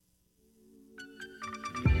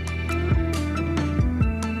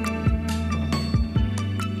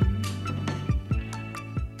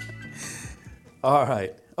All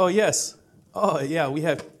right. Oh, yes. Oh, yeah, we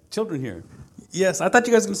have children here. Yes, I thought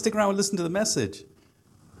you guys were going to stick around and listen to the message.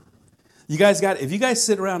 If you guys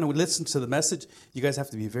sit around and would listen to the message, you guys have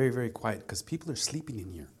to be very, very quiet because people are sleeping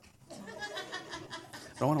in here. I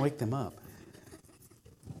don't want to wake them up.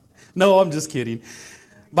 No, I'm just kidding.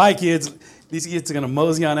 Bye, kids. These kids are going to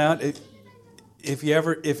mosey on out. We'll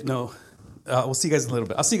see you guys in a little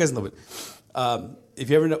bit. I'll see you guys in a little bit. If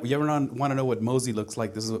you ever want to know what mosey looks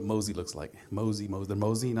like, this is what mosey looks like. Mosey, they're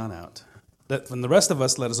moseying on out. From the rest of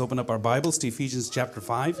us, let us open up our Bibles to Ephesians chapter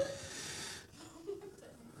 5.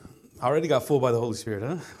 I already got full by the Holy Spirit,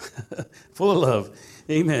 huh? Full of love.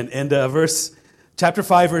 Amen. And chapter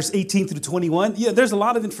 5, verse 18 through 21. Yeah, there's a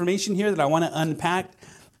lot of information here that I want to unpack,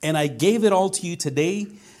 and I gave it all to you today.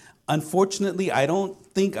 Unfortunately, I don't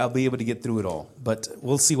think I'll be able to get through it all, but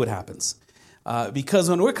we'll see what happens. Because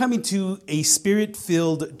when we're coming to a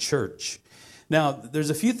Spirit-filled church, now there's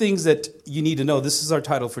a few things that you need to know. This is our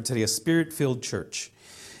title for today, a Spirit-filled church.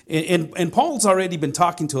 And Paul's already been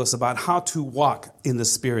talking to us about how to walk in the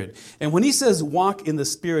Spirit. And when he says walk in the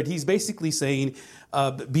Spirit, he's basically saying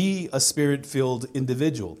be a Spirit-filled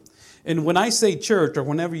individual. And when I say church, or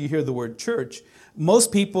whenever you hear the word church,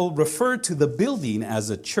 most people refer to the building as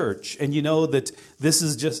a church. And you know that this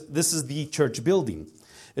is the church building.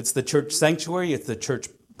 It's the church sanctuary. It's the church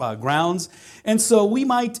grounds. And so we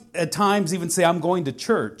might at times even say, I'm going to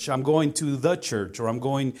church. I'm going to the church. Or I'm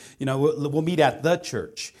going, we'll meet at the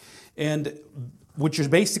church. And what you're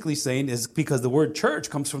basically saying is because the word church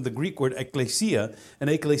comes from the Greek word ekklesia. And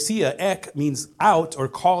ekklesia, ek, means out or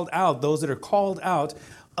called out. Those that are called out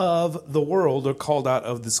of the world or called out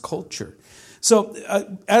of this culture. So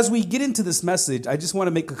as we get into this message, I just want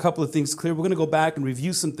to make a couple of things clear. We're going to go back and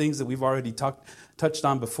review some things that we've already touched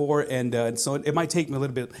on before, and so it might take me a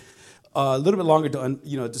little bit longer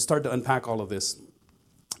to start to unpack all of this.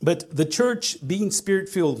 But the church being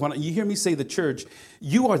Spirit-filled, when you hear me say the church,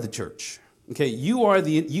 you are the church. Okay,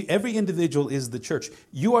 every individual is the church.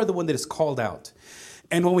 You are the one that is called out.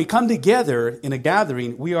 And when we come together in a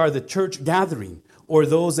gathering, we are the church gathering, or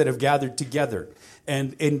those that have gathered together.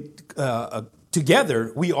 And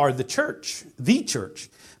together, we are the church.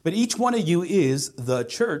 But each one of you is the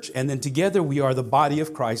church, and then together we are the body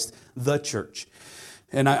of Christ, the church.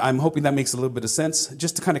 And I'm hoping that makes a little bit of sense,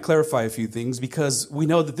 just to kind of clarify a few things, because we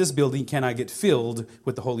know that this building cannot get filled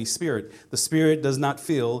with the Holy Spirit. The Spirit does not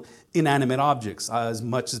fill inanimate objects, as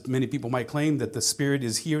much as many people might claim that the Spirit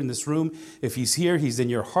is here in this room. If He's here, He's in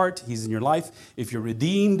your heart, He's in your life. If you're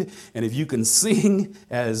redeemed, and if you can sing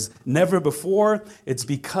as never before, it's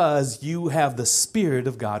because you have the Spirit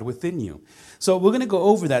of God within you. So we're going to go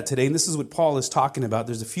over that today, and this is what Paul is talking about.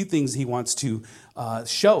 There's a few things he wants to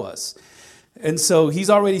show us. And so he's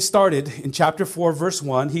already started in chapter 4, verse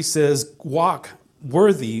 1. He says, walk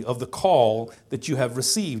worthy of the call that you have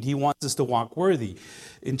received. He wants us to walk worthy.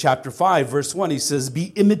 In chapter 5, verse 1, he says, be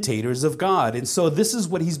imitators of God. And so this is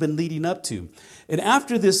what he's been leading up to. And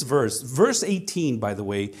after this verse 18, by the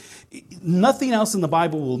way, nothing else in the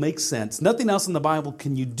Bible will make sense. Nothing else in the Bible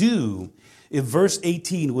can you do if verse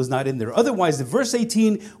 18 was not in there. Otherwise, if verse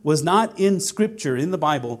 18 was not in Scripture, in the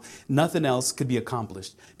Bible, nothing else could be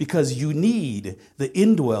accomplished. Because you need the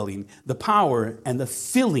indwelling, the power, and the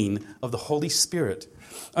filling of the Holy Spirit.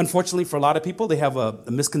 Unfortunately, for a lot of people, they have a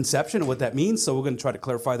misconception of what that means. So we're going to try to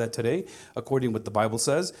clarify that today, according to what the Bible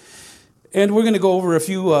says. And we're going to go over a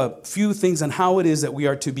few things on how it is that we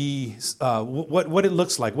are to be, what it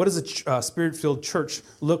looks like. What does a Spirit-filled church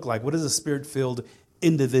look like? What does a Spirit-filled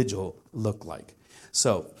individual look like?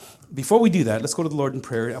 So before we do that, let's go to the Lord in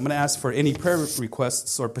prayer. I'm going to ask for any prayer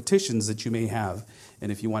requests or petitions that you may have.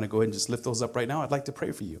 And if you want to go ahead and just lift those up right now, I'd like to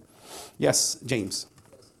pray for you. Yes, James. I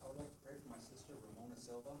would like to pray for my sister, Ramona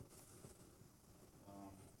Silva.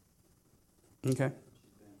 Okay.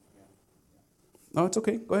 No, it's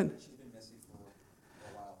okay. Go ahead. She's been missing for a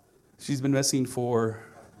while. She's been missing for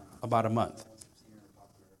about a month.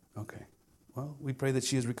 Okay. Well, we pray that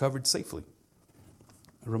she has recovered safely.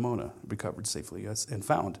 Ramona recovered safely, yes, and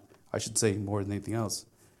found, I should say, more than anything else.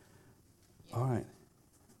 All right.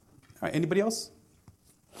 All right, anybody else?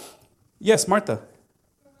 Yes, Martha.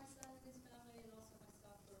 For my son and his family, and also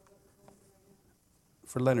myself, for what we're going through right now.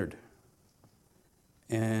 For Leonard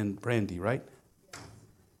and Brandy, right? Do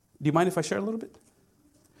you mind if I share a little bit?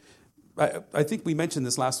 I think we mentioned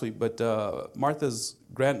this last week, but Martha used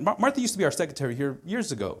to be our secretary here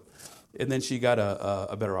years ago. And then she got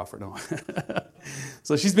a better offer. No,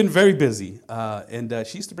 so she's been very busy, and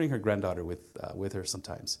she used to bring her granddaughter with her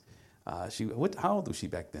sometimes. How old was she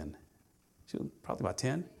back then? She was probably about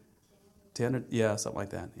 10? 10, yeah, something like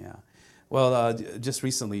that. Yeah. Well, just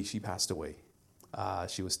recently she passed away.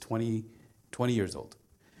 She was 20 20 years old.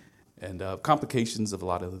 And complications of a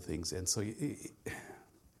lot of other things. And so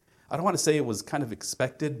I don't want to say it was kind of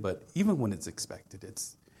expected, but even when it's expected,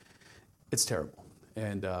 it's terrible.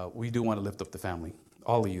 And we do want to lift up the family,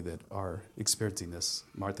 all of you that are experiencing this,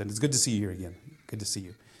 Martha. And it's good to see you here again. Good to see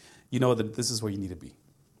you. You know that this is where you need to be,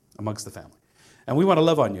 amongst the family. And we want to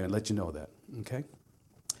love on you and let you know that, okay?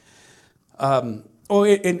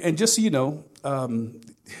 And just so you know,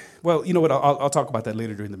 well, you know what, I'll talk about that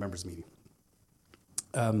later during the members' meeting.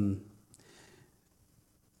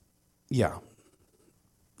 Yeah.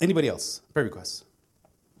 Anybody else? Prayer requests?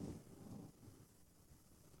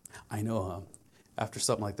 I know, after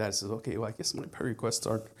something like that, it says, okay, well, I guess my prayer requests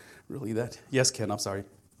aren't really that. Yes, Ken, I'm sorry.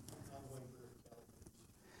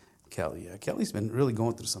 Kelly, yeah. Kelly's been really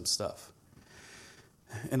going through some stuff.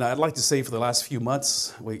 And I'd like to say for the last few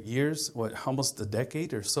months, years, almost a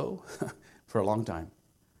decade or so, for a long time.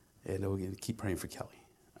 And we're going to keep praying for Kelly,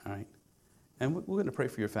 all right? And we're going to pray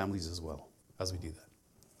for your families as well as we do that.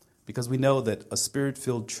 Because we know that a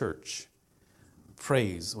spirit-filled church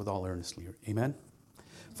prays with all earnestly. Amen?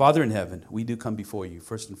 Father in heaven, we do come before you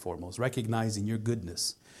first and foremost, recognizing your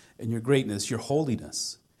goodness and your greatness, your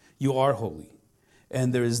holiness. You are holy.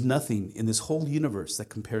 And there is nothing in this whole universe that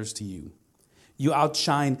compares to you. You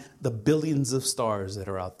outshine the billions of stars that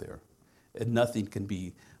are out there. And nothing can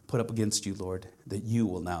be put up against you, Lord, that you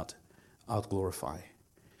will not outglorify.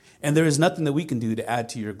 And there is nothing that we can do to add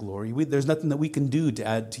to your glory. There's nothing that we can do to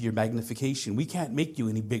add to your magnification. We can't make you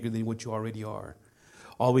any bigger than what you already are.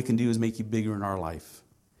 All we can do is make you bigger in our life.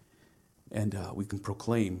 And we can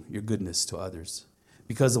proclaim your goodness to others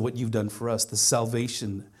because of what you've done for us, the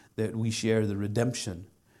salvation that we share, the redemption,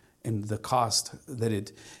 and the cost that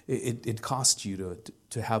it cost you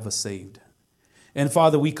to have us saved. And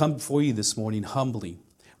Father, we come before you this morning humbly,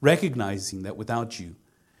 recognizing that without you,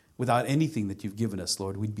 without anything that you've given us,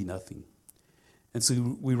 Lord, we'd be nothing. And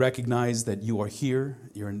so we recognize that you are here.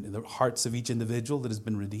 You're in the hearts of each individual that has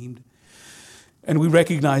been redeemed. And we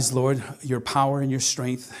recognize, Lord, your power and your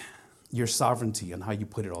strength, your sovereignty, and how you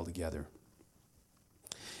put it all together.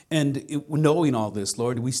 And knowing all this,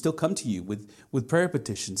 Lord, we still come to you with prayer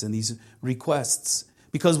petitions and these requests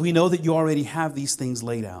because we know that you already have these things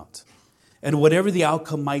laid out. And whatever the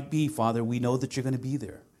outcome might be, Father, we know that you're going to be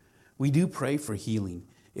there. We do pray for healing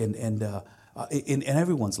in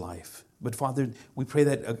everyone's life. But Father, we pray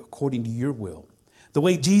that according to your will. The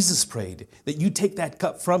way Jesus prayed, that you take that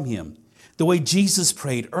cup from him. The way Jesus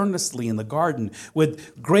prayed earnestly in the garden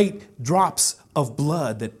with great drops of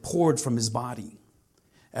blood that poured from his body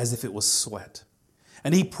as if it was sweat.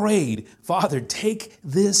 And he prayed, Father, take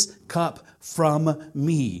this cup from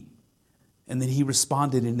me. And then he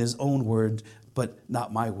responded in his own word, but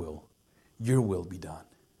not my will, your will be done.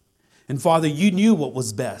 And Father, you knew what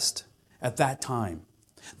was best at that time.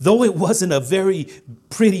 Though it wasn't a very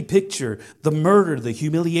pretty picture, the murder, the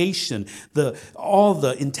humiliation, all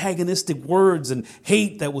the antagonistic words and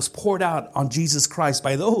hate that was poured out on Jesus Christ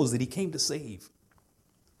by those that he came to save.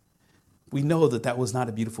 We know that that was not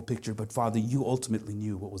a beautiful picture, but Father, you ultimately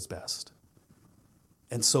knew what was best.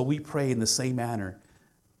 And so we pray in the same manner.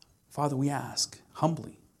 Father, we ask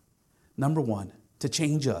humbly, number one, to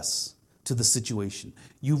change us to the situation.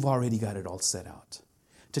 You've already got it all set out.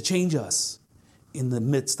 To change us in the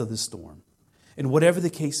midst of the storm. And whatever the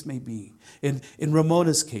case may be. In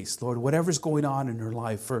Ramona's case, Lord, whatever's going on in her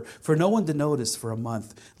life, for no one to notice for a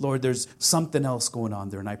month, Lord, there's something else going on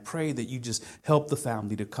there. And I pray that you just help the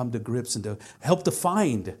family to come to grips and to help to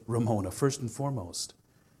find Ramona first and foremost.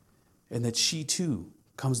 And that she too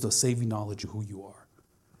comes to a saving knowledge of who you are.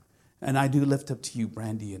 And I do lift up to you,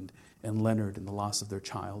 Brandy and Leonard, and the loss of their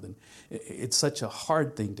child. And it's such a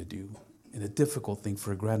hard thing to do and a difficult thing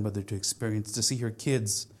for a grandmother to experience, to see her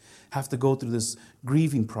kids have to go through this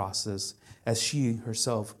grieving process as she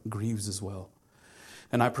herself grieves as well.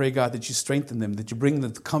 And I pray, God, that you strengthen them, that you bring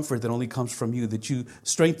them the comfort that only comes from you, that you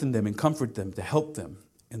strengthen them and comfort them to help them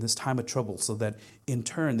in this time of trouble so that in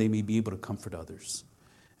turn they may be able to comfort others.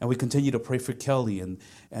 And we continue to pray for Kelly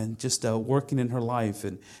and just working in her life.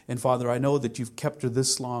 And Father, I know that you've kept her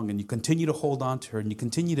this long and you continue to hold on to her and you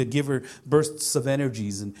continue to give her bursts of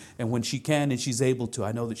energies. And when she can and she's able to,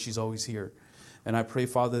 I know that she's always here. And I pray,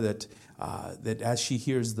 Father, that as she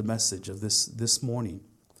hears the message of this morning,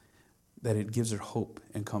 that it gives her hope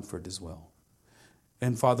and comfort as well.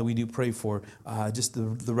 And Father, we do pray for just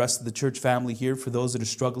the rest of the church family here, for those that are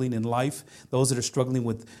struggling in life, those that are struggling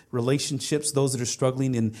with relationships, those that are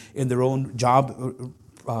struggling in their own job,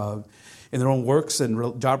 in their own works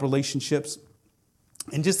and job relationships.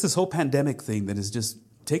 And just this whole pandemic thing that is just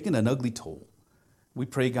taking an ugly toll. We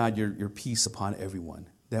pray, God, your peace upon everyone,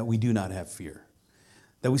 that we do not have fear.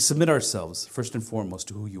 that we submit ourselves first and foremost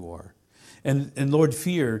to who you are. And Lord,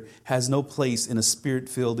 fear has no place in a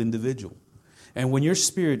spirit-filled individual. And when your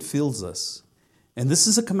spirit fills us, and this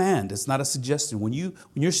is a command, it's not a suggestion. When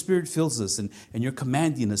your spirit fills us and you're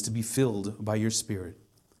commanding us to be filled by your spirit,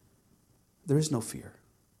 there is no fear.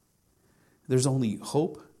 There's only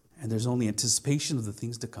hope and there's only anticipation of the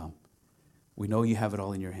things to come. We know you have it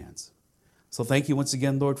all in your hands. So thank you once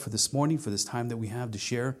again, Lord, for this morning, for this time that we have to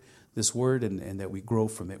share this word and that we grow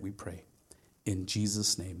from it, we pray. In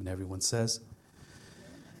Jesus' name. And everyone says,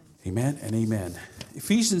 amen and amen.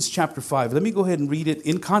 Ephesians chapter 5. Let me go ahead and read it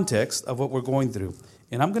in context of what we're going through.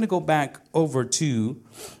 And I'm going to go back over to,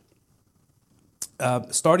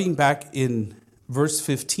 starting back in verse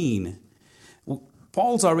 15.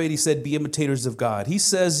 Paul's already said, be imitators of God. He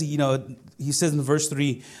says, he says in verse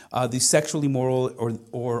 3, the sexually immoral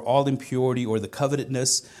or all impurity or the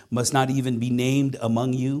covetousness must not even be named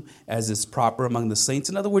among you as is proper among the saints.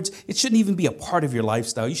 In other words, it shouldn't even be a part of your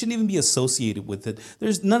lifestyle. You shouldn't even be associated with it.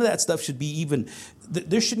 None of that stuff should be even,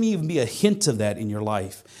 there shouldn't even be a hint of that in your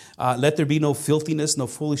life. Let there be no filthiness, no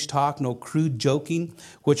foolish talk, no crude joking,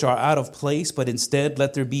 which are out of place, but instead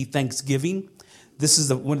let there be thanksgiving. This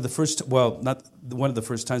is one of the first, well, not one of the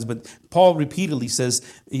first times, but Paul repeatedly says,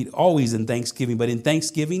 always in thanksgiving. But in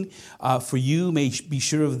thanksgiving, for you may be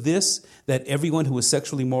sure of this, that everyone who is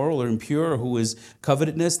sexually immoral or impure or who is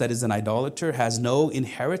covetousness, that is an idolater, has no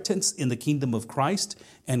inheritance in the kingdom of Christ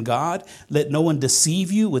and God. Let no one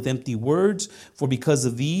deceive you with empty words, for because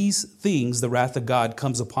of these things, the wrath of God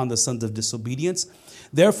comes upon the sons of disobedience.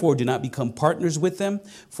 Therefore, do not become partners with them,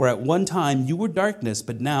 for at one time you were darkness,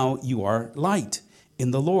 but now you are light in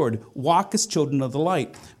the Lord. Walk as children of the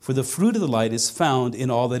light, for the fruit of the light is found in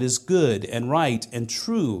all that is good and right and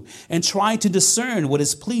true, and try to discern what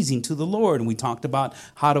is pleasing to the Lord. And we talked about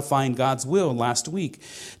how to find God's will last week.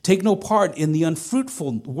 Take no part in the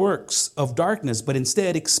unfruitful works of darkness, but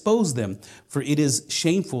instead expose them, for it is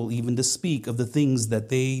shameful even to speak of the things that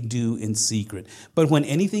they do in secret. But when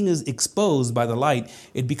anything is exposed by the light,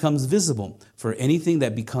 it becomes visible, for anything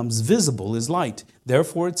that becomes visible is light.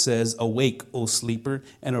 Therefore it says, awake, O sleeper,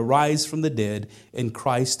 and arise from the dead, and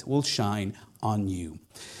Christ will shine on you.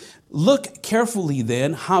 Look carefully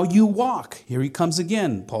then how you walk. Here he comes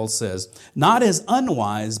again, Paul says. Not as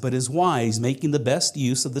unwise, but as wise, making the best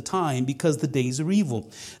use of the time, because the days are evil.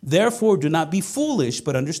 Therefore do not be foolish,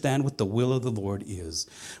 but understand what the will of the Lord is.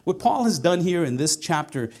 What Paul has done here in this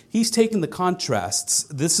chapter, he's taken the contrasts.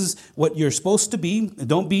 This is what you're supposed to be.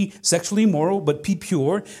 Don't be sexually immoral, but be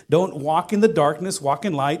pure. Don't walk in the darkness, walk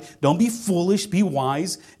in light. Don't be foolish, be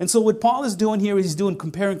wise. And so what Paul is doing here is he's doing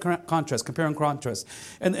compare and contrast.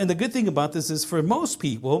 And the good thing about this is for most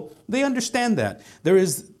people, they understand that. There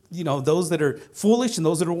is, those that are foolish and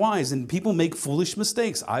those that are wise, and people make foolish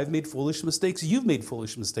mistakes. I've made foolish mistakes. You've made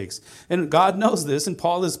foolish mistakes. And God knows this, and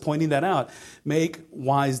Paul is pointing that out. Make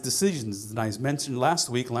wise decisions. And I mentioned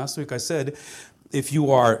last week I said, if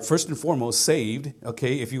you are first and foremost saved,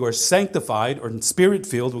 okay, if you are sanctified or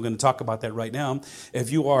spirit-filled, we're going to talk about that right now.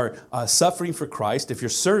 If you are suffering for Christ, if you're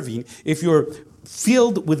serving, if you're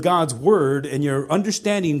filled with God's word and you're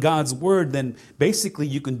understanding God's word, then basically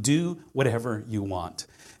you can do whatever you want.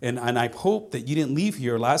 And I hope that you didn't leave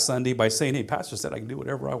here last Sunday by saying, hey, Pastor said I can do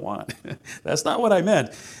whatever I want. That's not what I meant.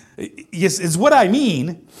 Yes, it's what I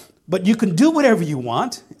mean. But you can do whatever you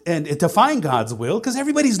want and to find God's will, because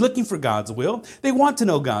everybody's looking for God's will. They want to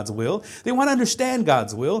know God's will. They want to understand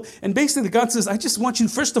God's will. And basically God says, I just want you,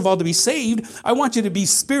 first of all, to be saved. I want you to be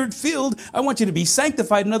spirit-filled. I want you to be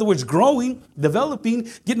sanctified. In other words, growing, developing,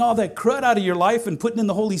 getting all that crud out of your life and putting in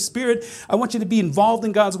the Holy Spirit. I want you to be involved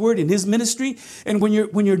in God's word, in his ministry. And when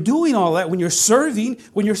you're doing all that, when you're serving,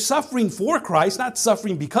 when you're suffering for Christ, not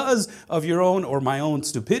suffering because of your own or my own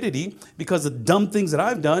stupidity, because of dumb things that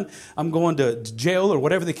I've done, I'm going to jail or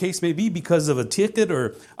whatever the case may be because of a ticket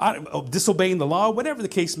or disobeying the law, whatever the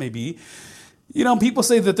case may be. People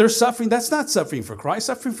say that they're suffering. That's not suffering for Christ.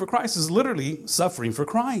 Suffering for Christ is literally suffering for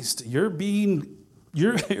Christ. You're being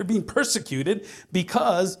persecuted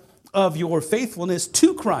because of your faithfulness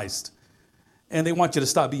to Christ. And they want you to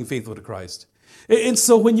stop being faithful to Christ. And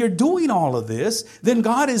so when you're doing all of this, then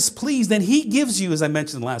God is pleased. And he gives you, as I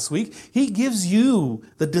mentioned last week, he gives you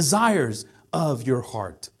the desires of your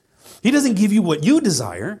heart. He doesn't give you what you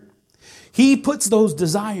desire. He puts those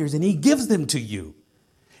desires and he gives them to you.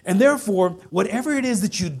 And therefore, whatever it is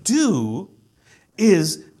that you do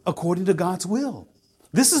is according to God's will.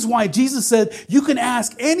 This is why Jesus said, you can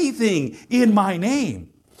ask anything in my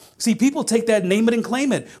name. See, people take that, name it and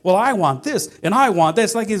claim it. Well, I want this and I want that.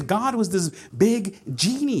 It's like if God was this big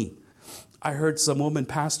genie. I heard some woman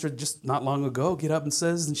pastor just not long ago get up and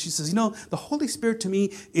she says, the Holy Spirit to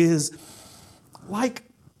me is like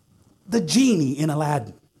the genie in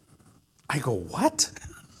Aladdin. I go, what?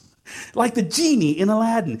 Like the genie in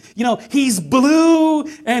Aladdin. He's blue,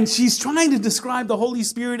 and she's trying to describe the Holy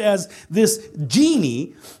Spirit as this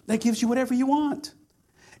genie that gives you whatever you want.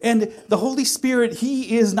 And the Holy Spirit,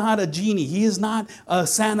 he is not a genie. He is not a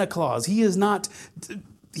Santa Claus. He is not,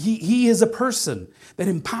 he is a person that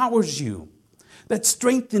empowers you, that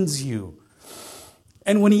strengthens you.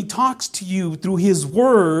 And when he talks to you through his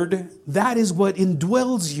word, that is what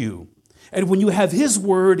indwells you. And when you have his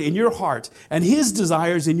word in your heart and his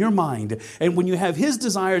desires in your mind, and when you have his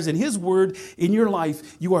desires and his word in your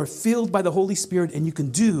life, you are filled by the Holy Spirit and you can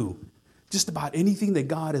do just about anything that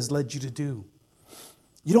God has led you to do.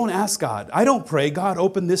 You don't ask God. I don't pray, God,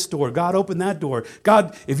 open this door. God, open that door.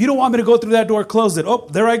 God, if you don't want me to go through that door, close it. Oh,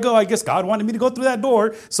 there I go. I guess God wanted me to go through that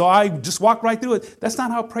door, so I just walk right through it. That's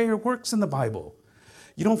not how prayer works in the Bible.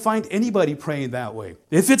 You don't find anybody praying that way.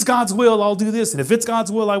 If it's God's will, I'll do this. And if it's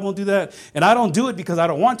God's will, I won't do that. And I don't do it because I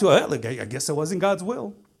don't want to. I guess it wasn't God's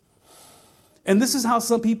will. And this is how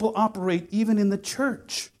some people operate even in the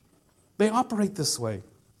church. They operate this way.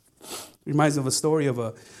 It reminds me of a story of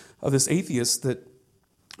this atheist that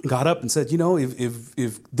got up and said,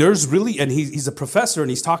 if there's really, and he's a professor and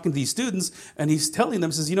he's talking to these students and he's telling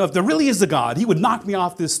them, says, if there really is a God, he would knock me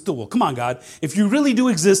off this stool. Come on, God, if you really do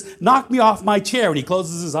exist, knock me off my chair. And he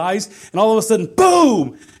closes his eyes and all of a sudden,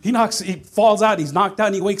 boom, he falls out, he's knocked out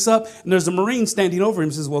and he wakes up and there's a Marine standing over him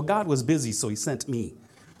and says, well, God was busy, so he sent me.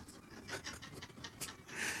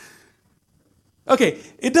 Okay,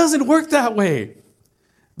 it doesn't work that way.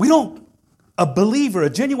 A believer, a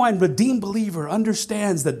genuine redeemed believer,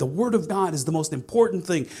 understands that the Word of God is the most important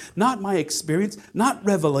thing. Not my experience, not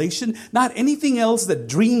revelation, not anything else that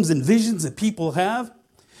dreams and visions that people have.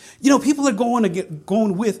 People are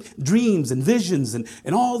going with dreams and visions and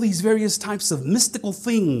all these various types of mystical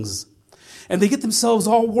things. And they get themselves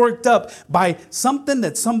all worked up by something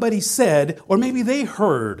that somebody said or maybe they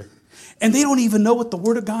heard. And they don't even know what the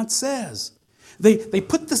Word of God says. They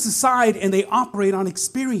put this aside and they operate on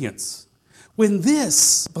experience. When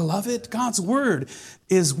this, beloved, God's word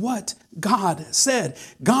is what God said.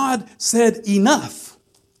 God said enough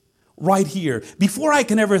right here. Before I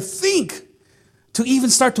can ever think to even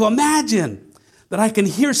start to imagine that I can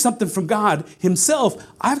hear something from God himself,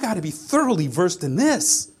 I've got to be thoroughly versed in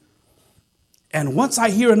this. And once I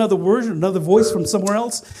hear another word, another voice from somewhere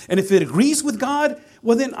else, and if it agrees with God,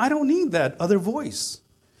 well, then I don't need that other voice.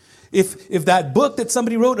 If that book that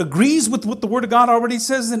somebody wrote agrees with what the Word of God already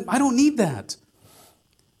says, then I don't need that.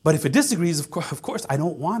 But if it disagrees, of course, I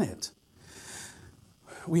don't want it.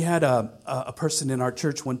 We had a person in our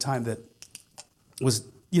church one time that was,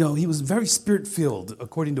 he was very Spirit-filled,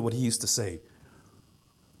 according to what he used to say.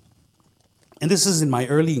 And this is in my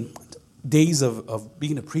early days of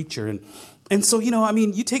being a preacher. And so,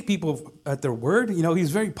 you take people at their word.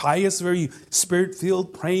 He's very pious, very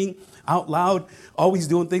Spirit-filled, praying out loud, always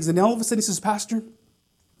doing things. And all of a sudden he says, Pastor,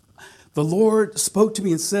 the Lord spoke to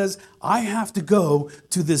me and says, I have to go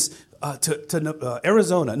to this,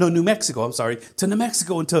 New Mexico, to New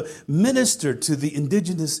Mexico and to minister to the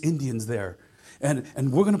indigenous Indians there. And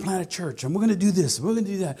we're going to plant a church and we're going to do this, we're going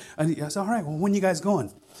to do that. And I said, all right, well, when are you guys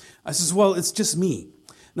going? I says, well, it's just me.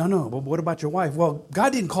 No, but what about your wife? Well,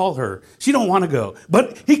 God didn't call her. She don't want to go.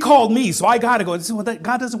 But he called me, so I got to go. I said, well,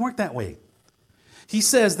 God doesn't work that way. He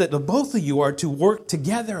says that the both of you are to work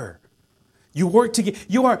together. You work together.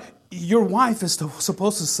 Your wife is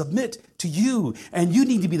supposed to submit to you, and you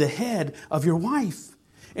need to be the head of your wife.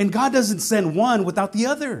 And God doesn't send one without the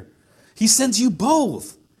other. He sends you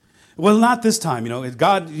both. Well, not this time,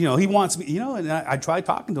 God, he wants me, and I tried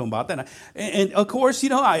talking to him about that. And of course,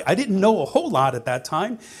 I didn't know a whole lot at that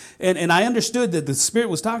time. And I understood that the Spirit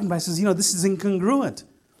was talking about it. I says, this is incongruent.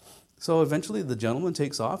 So eventually the gentleman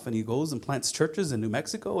takes off and he goes and plants churches in New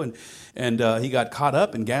Mexico. And he got caught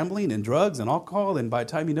up in gambling and drugs and alcohol. And by the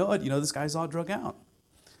time you know it, this guy's all drug out.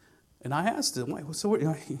 And I asked him,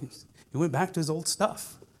 he went back to his old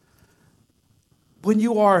stuff. When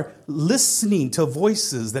you are listening to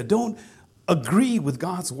voices that don't agree with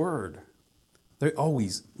God's word, they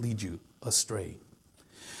always lead you astray.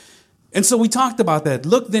 And so we talked about that.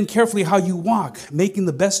 Look then carefully how you walk, making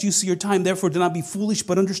the best use of your time. Therefore, do not be foolish,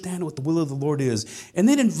 but understand what the will of the Lord is. And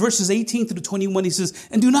then in verses 18 through 21, he says,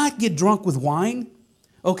 and do not get drunk with wine,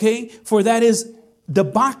 okay? For that is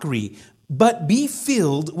debauchery, but be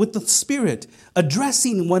filled with the Spirit,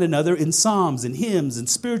 addressing one another in psalms and hymns and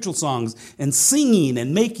spiritual songs, and singing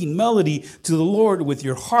and making melody to the Lord with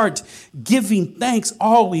your heart, giving thanks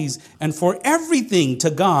always and for everything to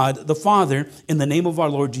God the Father in the name of our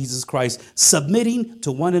Lord Jesus Christ, submitting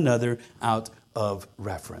to one another out of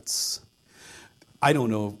reverence. I don't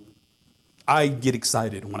know. I get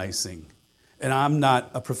excited when I sing, and I'm not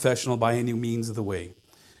a professional by any means of the way.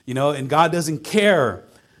 And God doesn't care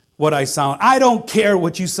what I sound. I don't care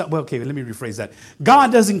what you sound. Well, okay, let me rephrase that.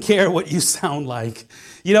 God doesn't care what you sound like,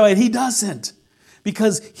 and he doesn't,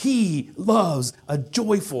 because he loves a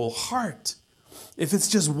joyful heart. If it's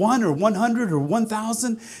just 1 or 100 or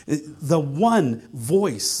 1,000, the one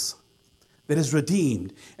voice that is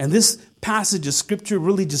redeemed. And this passage of scripture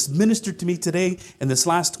really just ministered to me today and this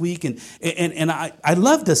last week. And I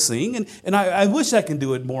love to sing, and I wish I can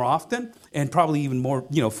do it more often and probably even more,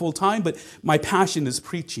 full time. But my passion is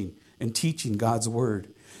preaching and teaching God's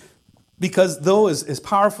word. Because though as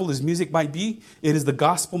powerful as music might be, it is the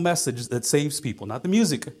gospel message that saves people, not the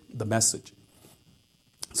music, the message.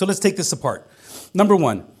 So let's take this apart. Number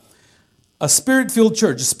one, a spirit-filled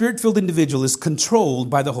church, a spirit-filled individual is controlled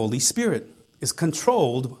by the Holy Spirit. Is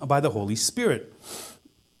controlled by the Holy Spirit.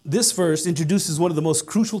 This verse introduces one of the most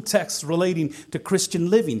crucial texts relating to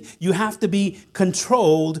Christian living. You have to be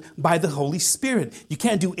controlled by the Holy Spirit. You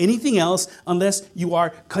can't do anything else unless you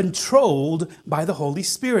are controlled by the Holy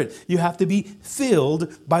Spirit. You have to be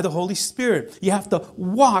filled by the Holy Spirit. You have to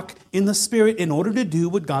walk in the Spirit in order to do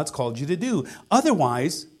what God's called you to do.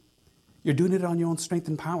 Otherwise, you're doing it on your own strength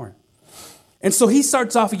and power. And so he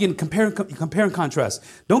starts off again, compare and contrast.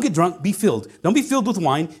 Don't get drunk, be filled. Don't be filled with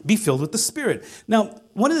wine, be filled with the Spirit. Now,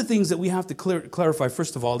 one of the things that we have to clarify,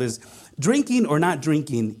 first of all, is drinking or not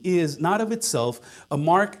drinking is not of itself a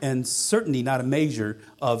mark and certainly not a measure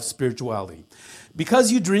of spirituality.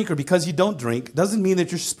 Because you drink or because you don't drink doesn't mean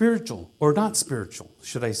that you're spiritual or not spiritual,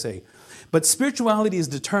 should I say. But spirituality is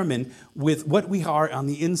determined with what we are on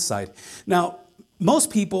the inside. Now,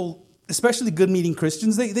 most people, especially good-meaning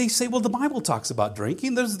Christians, they say, well, the Bible talks about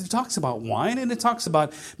drinking. It talks about wine, and it talks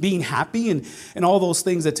about being happy and all those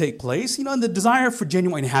things that take place. And the desire for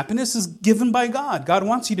genuine happiness is given by God. God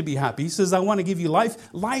wants you to be happy. He says, I want to give you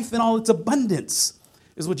life in all its abundance,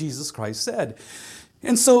 is what Jesus Christ said.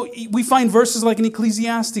 And so we find verses like in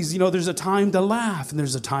Ecclesiastes, there's a time to laugh and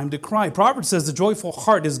there's a time to cry. Proverbs says the joyful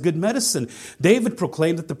heart is good medicine. David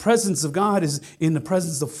proclaimed that the presence of God is in the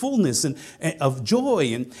presence of fullness and of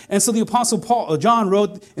joy. And so the Apostle John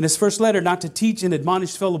wrote in his first letter not to teach and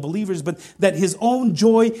admonish fellow believers, but that his own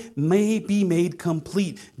joy may be made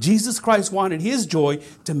complete. Jesus Christ wanted his joy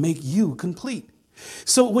to make you complete.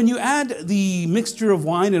 So when you add the mixture of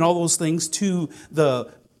wine and all those things to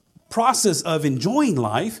the process of enjoying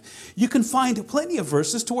life, you can find plenty of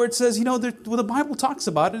verses to where it says, the Bible talks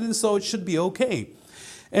about it, and so it should be okay.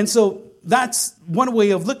 And so that's one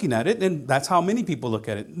way of looking at it, and that's how many people look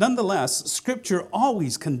at it. Nonetheless, Scripture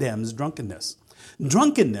always condemns drunkenness.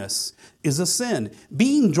 Drunkenness is a sin.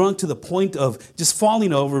 Being drunk to the point of just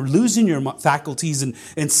falling over, losing your faculties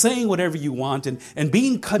and saying whatever you want and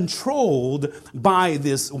being controlled by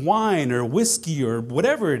this wine or whiskey or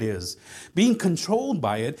whatever it is, being controlled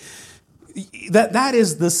by it, that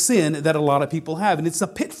is the sin that a lot of people have. And it's a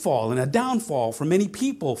pitfall and a downfall for many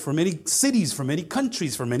people, for many cities, for many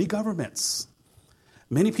countries, for many governments.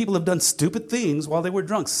 Many people have done stupid things while they were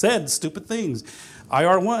drunk, said stupid things.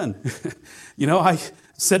 IR1, I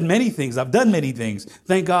said many things. I've done many things.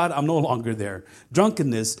 Thank God I'm no longer there.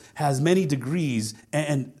 Drunkenness has many degrees,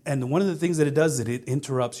 and one of the things that it does is it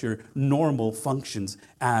interrupts your normal functions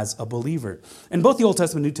as a believer. And both the Old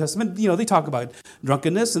Testament and New Testament, they talk about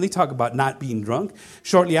drunkenness and they talk about not being drunk.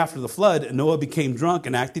 Shortly after the flood, Noah became drunk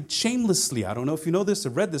and acted shamelessly. I don't know if you know this or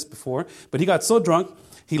read this before, but he got so drunk,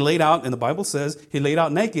 he laid out, and the Bible says he laid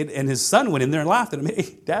out naked, and his son went in there and laughed at him.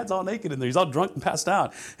 Hey, Dad's all naked in there. He's all drunk and passed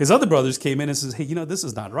out. His other brothers came in and says, hey, this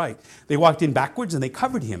is not right. They walked in backwards and they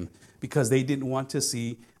covered him because they didn't want to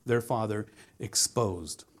see their father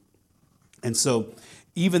exposed. And so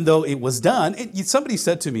even though it was done, somebody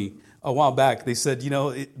said to me a while back, they said,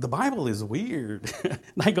 the Bible is weird. And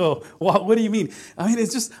I go, well, what do you mean? I mean,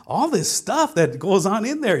 it's just all this stuff that goes on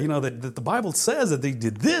in there, that the Bible says that they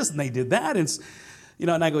did this and they did that. And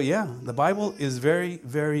I go, yeah, the Bible is very,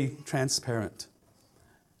 very transparent.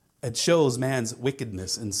 It shows man's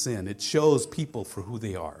wickedness and sin. It shows people for who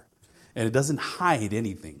they are. And it doesn't hide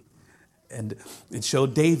anything. And it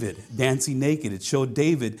showed David dancing naked. It showed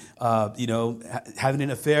David, having an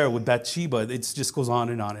affair with Bathsheba. It just goes on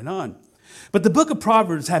and on and on. But the book of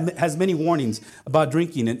Proverbs has many warnings about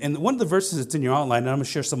drinking. And one of the verses that's in your outline, and I'm going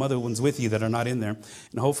to share some other ones with you that are not in there,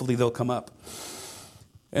 and hopefully they'll come up.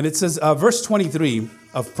 And it says, verse 23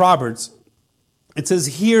 of Proverbs, it says,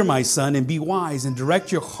 "Hear, my son, and be wise, and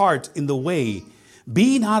direct your heart in the way.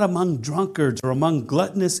 Be not among drunkards or among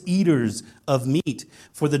gluttonous eaters of meat,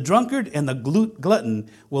 for the drunkard and the glutton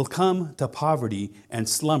will come to poverty, and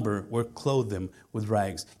slumber will clothe them with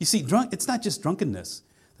rags." You see, it's not just drunkenness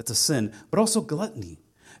that's a sin, but also gluttony.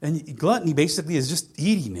 And gluttony basically is just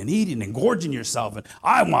eating and gorging yourself, and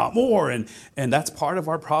I want more. And that's part of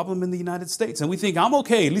our problem in the United States. And we think, I'm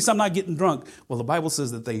okay, at least I'm not getting drunk. Well, the Bible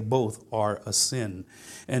says that they both are a sin.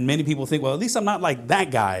 And many people think, well, at least I'm not like that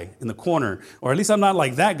guy in the corner, or at least I'm not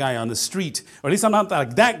like that guy on the street, or at least I'm not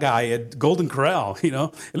like that guy at Golden Corral,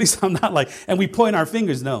 at least I'm not like, and we point our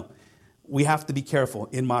fingers. No, we have to be careful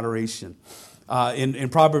in moderation. In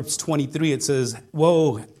Proverbs 23, it says,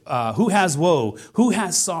 "Woe, who has woe? Who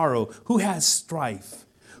has sorrow? Who has strife?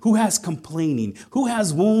 Who has complaining? Who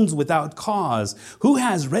has wounds without cause? Who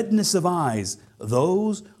has redness of eyes?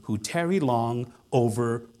 Those who tarry long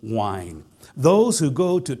over wine. Those who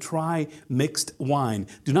go to try mixed wine.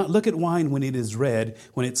 Do not look at wine when it is red,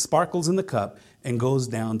 when it sparkles in the cup and goes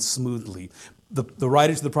down smoothly." The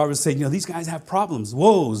writers of the Proverbs say, these guys have problems,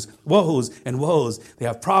 woes, and woes. They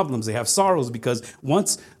have problems, they have sorrows, because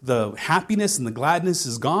once the happiness and the gladness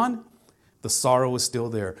is gone, the sorrow is still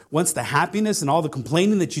there. Once the happiness and all the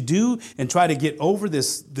complaining that you do and try to get over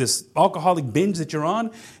this alcoholic binge that you're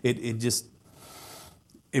on, it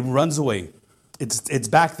runs away. It's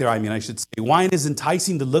back there, I should say. Wine is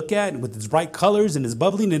enticing to look at with its bright colors and its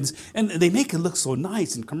bubbling, and they make it look so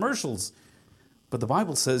nice in commercials. But the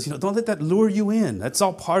Bible says, don't let that lure you in. That's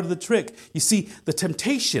all part of the trick. You see, the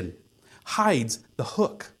temptation hides the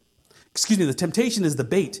hook. The temptation is the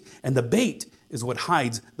bait, and the bait is what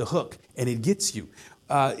hides the hook, and it gets you.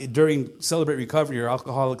 During Celebrate Recovery or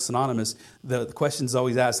Alcoholics Anonymous, the question is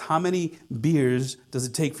always asked, how many beers does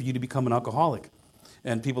it take for you to become an alcoholic?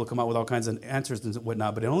 And people come out with all kinds of answers and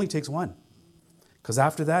whatnot, but it only takes one. Because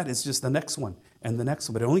after that, it's just the next one and the next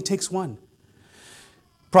one, but it only takes one.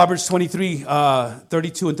 Proverbs 23,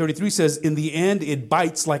 32 and 33 says, "In the end, it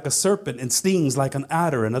bites like a serpent and stings like an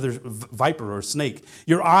adder, another viper or snake.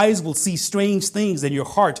 Your eyes will see strange things, and your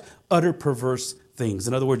heart utter perverse things."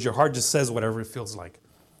 In other words, your heart just says whatever it feels like.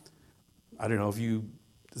 I don't know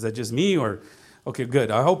is that just me or, okay, good.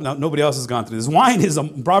 I hope nobody else has gone through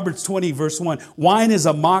this. Proverbs 20, verse 1, "Wine is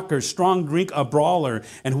a mocker, strong drink a brawler,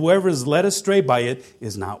 and whoever is led astray by it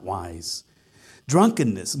is not wise."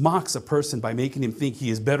 Drunkenness mocks a person by making him think he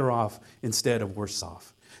is better off instead of worse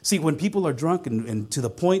off. See, when people are drunk and to the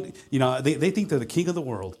point, they think they're the king of the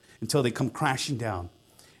world until they come crashing down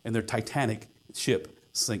and their Titanic ship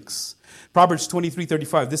sinks. Proverbs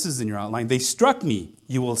 23:35, this is in your outline. "They struck me,"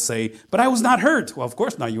 you will say, "but I was not hurt." Well, of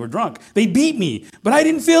course not, you were drunk. "They beat me, but I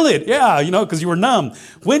didn't feel it." Yeah, because you were numb.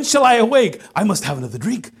 "When shall I awake? I must have another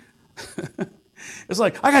drink." It's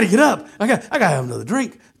like, I got to get up. I got to have another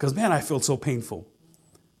drink because, man, I feel so painful.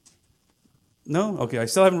 No? Okay, I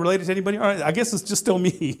still haven't related to anybody? All right, I guess it's just still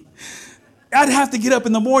me. I'd have to get up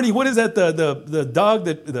in the morning. What is that, the dog,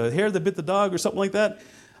 the hair that bit the dog or something like that?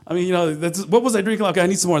 What was I drinking? Okay, I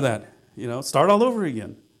need some more of that. Start all over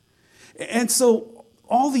again. And so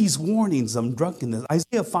all these warnings of drunkenness,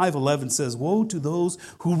 Isaiah 5:11 says, "Woe to those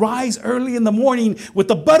who rise early in the morning with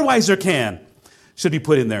the Budweiser can," should be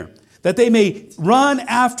put in there, "that they may run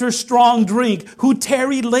after strong drink, who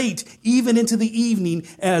tarry late, even into the evening,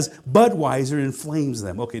 as Budweiser inflames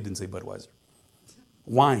them." Okay, it didn't say Budweiser.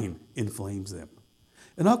 Wine inflames them.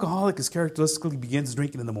 An alcoholic is characteristically begins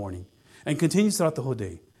drinking in the morning and continues throughout the whole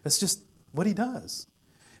day. That's just what he does.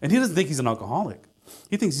 And he doesn't think he's an alcoholic.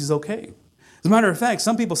 He thinks he's okay. As a matter of fact,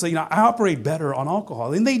 some people say, I operate better on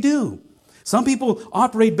alcohol, and they do. Some people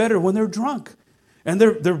operate better when they're drunk. And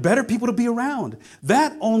they're better people to be around.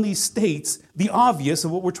 That only states the obvious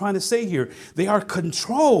of what we're trying to say here. They are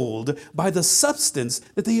controlled by the substance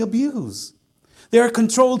that they abuse. They are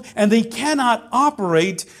controlled, and they cannot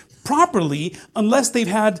operate properly unless they've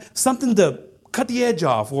had something to cut the edge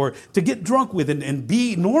off or to get drunk with and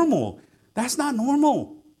be normal. That's not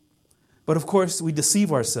normal. But of course, we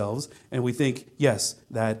deceive ourselves and we think, yes,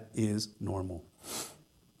 that is normal.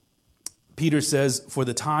 Peter says, "For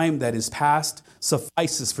the time that is past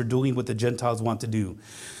suffices for doing what the Gentiles want to do.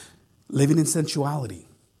 Living in sensuality,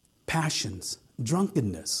 passions,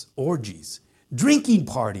 drunkenness, orgies, drinking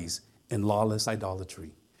parties, and lawless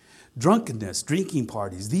idolatry." Drunkenness, drinking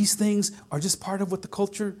parties, these things are just part of what the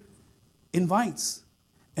culture invites.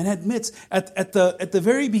 and admits at the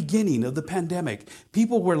very beginning of the pandemic,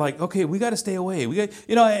 people were like, okay, we got to stay away.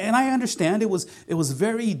 And I understand it was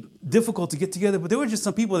very difficult to get together, but there were just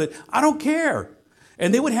some people that I don't care.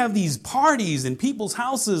 And they would have these parties in people's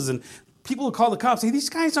houses, and people would call the cops, say, these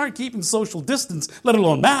guys aren't keeping social distance, let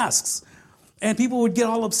alone masks. And people would get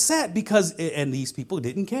all upset and these people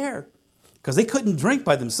didn't care because they couldn't drink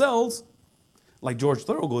by themselves, like George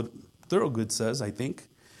Thorogood says, I think.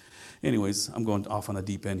 Anyways, I'm going off on a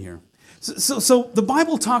deep end here. So the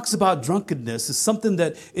Bible talks about drunkenness as something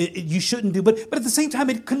that you shouldn't do, but at the same time,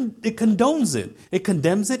 it condones it. It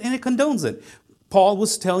condemns it and it condones it. Paul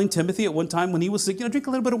was telling Timothy at one time when he was sick, drink a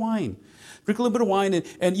little bit of wine. Drink a little bit of wine,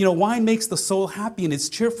 and wine makes the soul happy and it's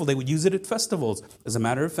cheerful. They would use it at festivals. As a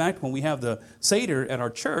matter of fact, when we have the Seder at our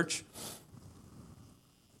church,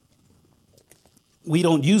 we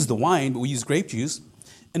don't use the wine, but we use grape juice.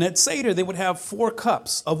 And at Seder, they would have 4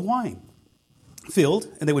 cups of wine filled,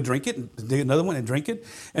 and they would drink it, and take another one and drink it.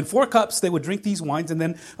 And 4 cups, they would drink these wines, and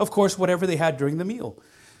then, of course, whatever they had during the meal.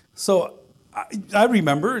 So I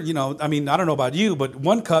remember, I don't know about you, but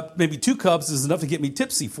 1 cup, maybe 2 cups is enough to get me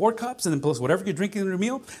tipsy. 4 cups, and then plus whatever you're drinking in your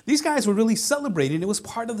meal. These guys were really celebrating. It was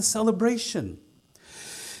part of the celebration.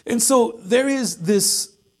 And so there is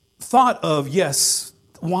this thought of, yes,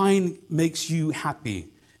 wine makes you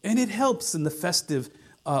happy, and it helps in the festive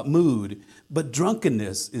mood, but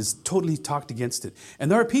drunkenness is totally talked against it.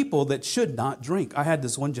 And there are people that should not drink. I had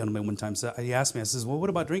this one gentleman one time, he asked me, I says, well, what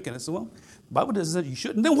about drinking? I said, well, the Bible doesn't say you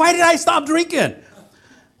shouldn't. Then why did I stop drinking?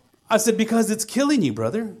 I said, because it's killing you,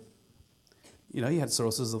 brother. He had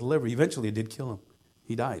cirrhosis of the liver. Eventually it did kill him.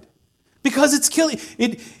 He died. Because it's killing.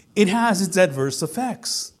 It has its adverse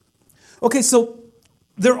effects. Okay, so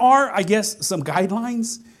there are, I guess, some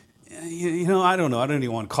guidelines. I don't know. I don't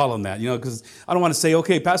even want to call them that, because I don't want to say,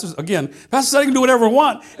 okay, Pastor Sal, I can do whatever I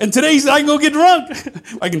want. And today he said I can go get drunk.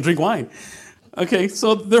 I can drink wine. Okay,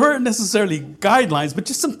 so there aren't necessarily guidelines, but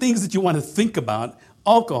just some things that you want to think about.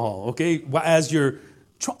 Alcohol, okay, as you're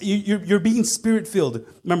being spirit-filled.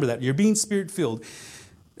 Remember that. You're being spirit-filled.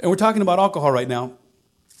 And we're talking about alcohol right now.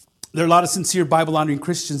 There are a lot of sincere Bible-honoring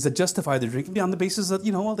Christians that justify their drinking on the basis that,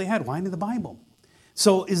 they had wine in the Bible.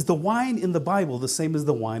 So is the wine in the Bible the same as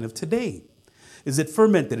the wine of today? Is it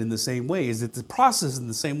fermented in the same way? Is it processed in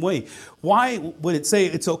the same way? Why would it say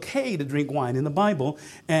it's okay to drink wine in the Bible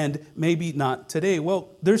and maybe not today? Well,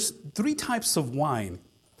 there's 3 types of wine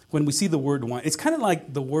when we see the word wine. It's kind of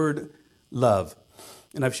like the word love.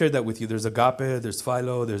 And I've shared that with you. There's agape, there's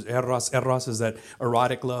philo, there's eros. Eros is that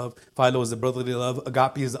erotic love. Philo is the brotherly love.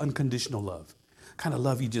 Agape is unconditional love. Kind of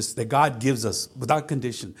love that God gives us without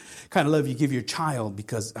condition. Kind of love you give your child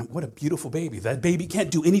because what a beautiful baby. That baby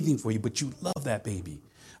can't do anything for you, but you love that baby.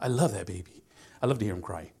 I love that baby. I love to hear him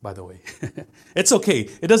cry, by the way. It's okay.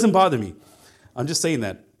 It doesn't bother me. I'm just saying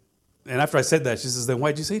that. And after I said that, she says, then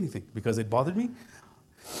why'd you say anything? Because it bothered me?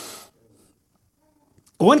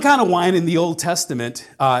 One kind of wine in the Old Testament,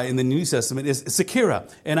 in the New Testament, is sakira.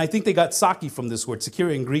 And I think they got sake from this word,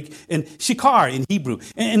 sakira in Greek, and shikar in Hebrew.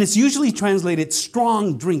 And it's usually translated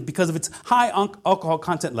strong drink because of its high alcohol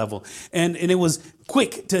content level. And it was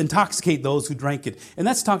quick to intoxicate those who drank it. And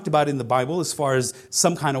that's talked about in the Bible as far as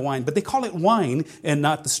some kind of wine. But they call it wine and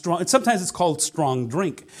not the strong. And sometimes it's called strong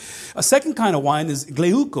drink. A second kind of wine is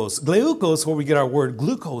gleukos. Gleukos, where we get our word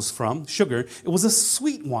glucose from, sugar. It was a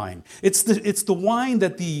sweet wine. It's the wine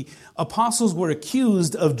that the apostles were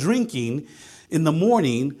accused of drinking in the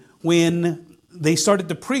morning when they started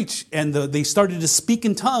to preach and they started to speak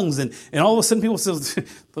in tongues. And all of a sudden people said,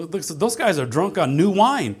 those guys are drunk on new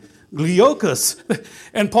wine. Gleukos.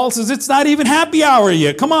 And Paul says, it's not even happy hour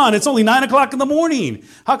yet. Come on, it's only 9 o'clock in the morning.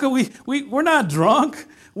 How can we're not drunk.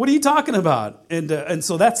 What are you talking about? And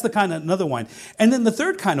so that's the kind of another wine. And then the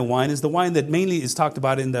third kind of wine is the wine that mainly is talked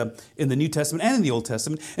about in the New Testament and in the Old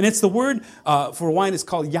Testament. And it's the word for wine is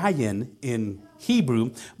called yayin in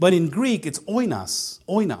Hebrew, but in Greek it's oinos.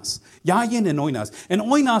 Oinos. Yayin and oinos. And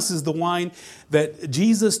oinos is the wine that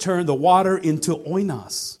Jesus turned the water into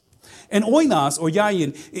oinos. And oinos, or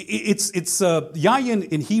yayin, yayin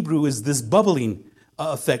in Hebrew is this bubbling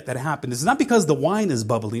effect that happened. It's not because the wine is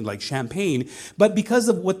bubbling like champagne, but because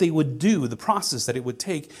of what they would do, the process that it would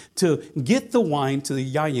take to get the wine to the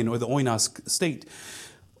yayin, or the oinos state.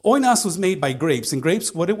 Oinos was made by grapes, and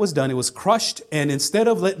grapes, what it was done, it was crushed, and instead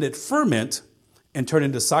of letting it ferment and turn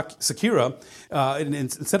into sakira, and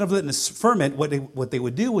instead of letting it ferment, what they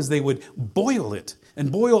would do was they would boil it,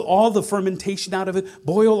 and boil all the fermentation out of it,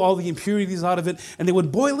 boil all the impurities out of it, and they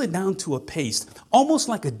would boil it down to a paste, almost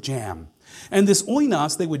like a jam. And this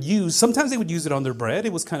oinos they would use, sometimes they would use it on their bread.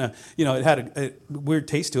 It was kind of, it had a weird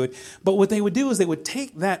taste to it. But what they would do is they would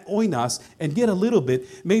take that oinos and get a little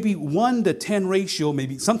bit, maybe 1-to-10 ratio,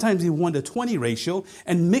 maybe sometimes even 1-to-20 ratio,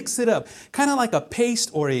 and mix it up. Kind of like a paste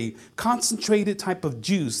or a concentrated type of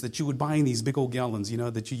juice that you would buy in these big old gallons,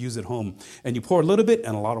 that you use at home. And you pour a little bit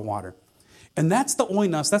and a lot of water. And that's the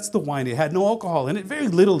oinos, that's the wine. It had no alcohol in it, very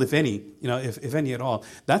little, if any, if any at all.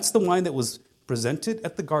 That's the wine that was presented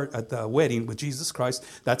at the wedding with Jesus Christ.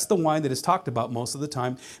 That's the wine that is talked about most of the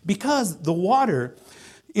time, because the water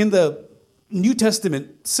in the New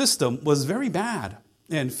Testament system was very bad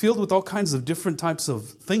and filled with all kinds of different types of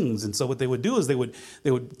things. And so what they would do is they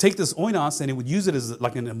would take this oinos and it would use it as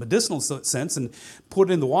like in a medicinal sense and put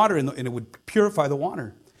it in the water, and it would purify the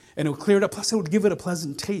water and it would clear it up. Plus it would give it a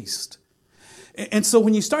pleasant taste. And so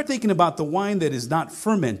when you start thinking about the wine that is not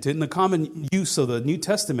fermented and the common use of the New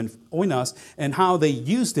Testament oinos and how they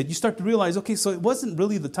used it, you start to realize, okay, so it wasn't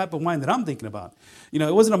really the type of wine that I'm thinking about.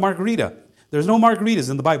 It wasn't a margarita. There's no margaritas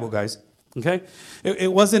in the Bible, guys. Okay? It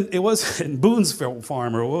wasn't Boone's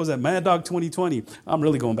Farm, or what was that, Mad Dog 2020. I'm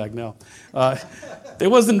really going back now. It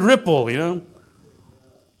wasn't Ripple,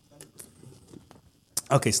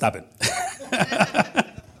 Okay, stop it.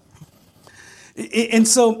 And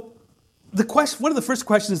so one of the first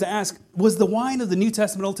questions to ask, was the wine of the New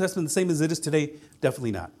Testament, Old Testament the same as it is today?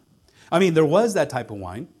 Definitely not. I mean, there was that type of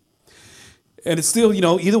wine. And it's still,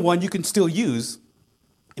 either one you can still use.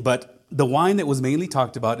 But the wine that was mainly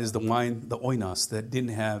talked about is the wine, the oinos, that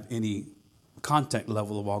didn't have any content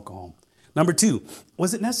level of alcohol. Number 2,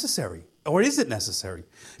 was it necessary? Or is it necessary?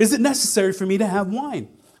 Is it necessary for me to have wine?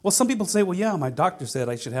 Well, some people say, well, yeah, my doctor said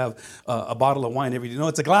I should have a bottle of wine every day. No,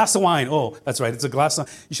 it's a glass of wine. Oh, that's right. It's a glass of,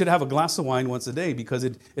 you should have a glass of wine once a day because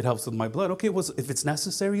it helps with my blood. Okay, well, if it's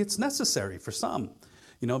necessary for some,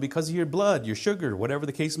 because of your blood, your sugar, whatever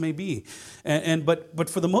the case may be. But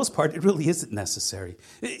for the most part, it really isn't necessary.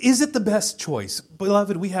 Is it the best choice?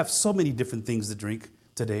 Beloved, we have so many different things to drink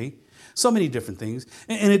today. So many different things.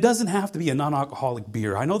 And it doesn't have to be a non-alcoholic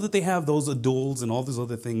beer. I know that they have those Aduls and all those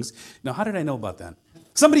other things. Now, how did I know about that?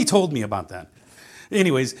 Somebody told me about that.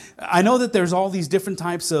 Anyways, I know that there's all these different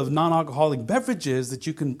types of non-alcoholic beverages that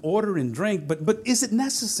you can order and drink, but is it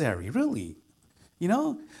necessary, really?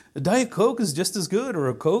 A Diet Coke is just as good, or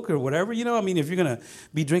a Coke or whatever. If you're going to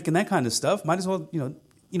be drinking that kind of stuff, might as well,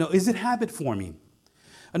 is it habit forming?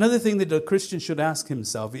 Another thing that a Christian should ask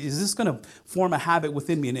himself, is this going to form a habit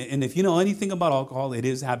within me? And if you know anything about alcohol, it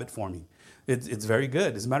is habit forming. It's very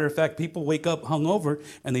good. As a matter of fact, people wake up hungover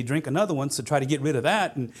and they drink another one to try to get rid of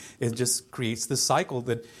that. And it just creates this cycle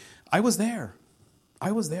that I was there.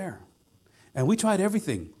 And we tried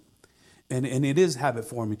everything. And it is habit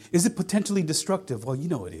forming. Is it potentially destructive? Well,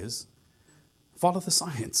 it is. Follow the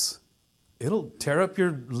science. It'll tear up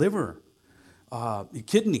your liver, your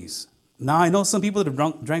kidneys. Now, I know some people that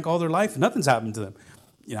have drank all their life, nothing's happened to them.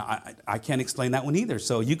 I can't explain that one either.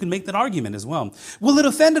 So you can make that argument as well. Will it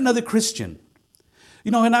offend another Christian?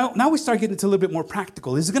 And now we start getting into a little bit more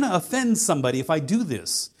practical. Is it going to offend somebody if I do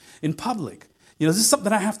this in public? Is this something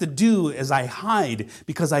that I have to do as I hide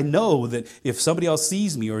because I know that if somebody else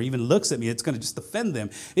sees me or even looks at me, it's going to just offend them?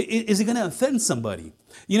 Is it going to offend somebody?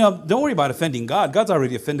 Don't worry about offending God. God's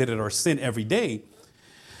already offended at our sin every day.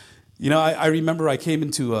 I remember I came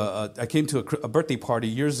to a birthday party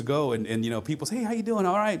years ago, and people say, hey, how you doing?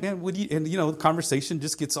 All right, man. And the conversation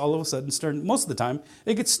just gets all of a sudden started. Most of the time,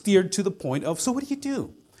 it gets steered to the point of, so what do you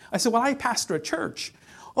do? I said, well, I pastor a church.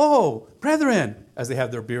 Oh, brethren, as they have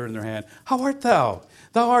their beer in their hand, how art thou?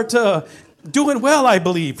 Thou art doing well, I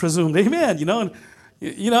believe, presumed. Amen.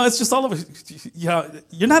 It's just all of it.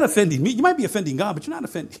 You're not offending me. You might be offending God, but you're not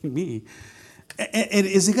offending me. And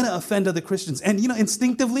is it going to offend other Christians? And,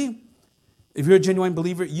 instinctively, if you're a genuine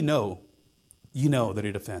believer, you know that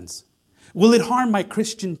it offends. Will it harm my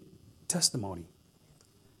Christian testimony?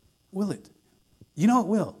 Will it? It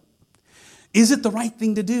will. Is it the right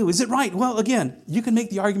thing to do? Is it right? Well, again, you can make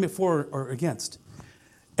the argument for or against.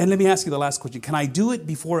 And let me ask you the last question. Can I do it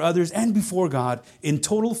before others and before God in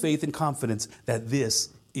total faith and confidence that this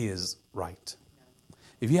is right?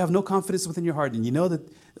 If you have no confidence within your heart and you know that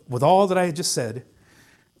with all that I just said,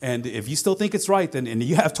 and if you still think it's right, then and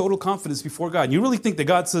you have total confidence before God, and you really think that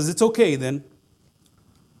God says it's okay, then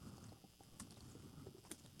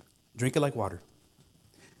drink it like water.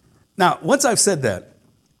 Now, once I've said that,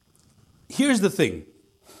 here's the thing.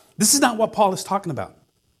 This is not what Paul is talking about.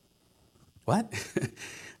 What?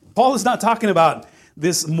 Paul is not talking about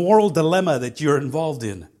this moral dilemma that you're involved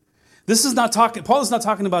in. Paul is not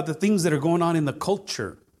talking about the things that are going on in the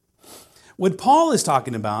culture. What Paul is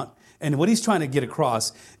talking about, and what he's trying to get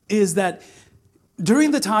across, is that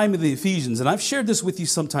during the time of the Ephesians, and I've shared this with you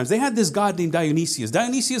sometimes, they had this god named Dionysius.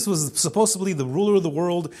 Dionysius was supposedly the ruler of the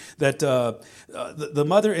world, that the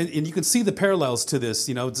mother, and you can see the parallels to this.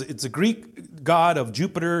 You know, it's a Greek god of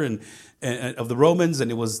Jupiter and of the Romans,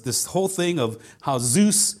 and it was this whole thing of how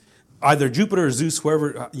Zeus, either Jupiter or Zeus,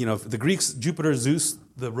 whoever, you know, the Greeks, Jupiter, Zeus,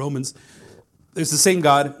 the Romans, it's the same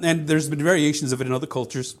god, and there's been variations of it in other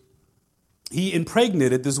cultures. He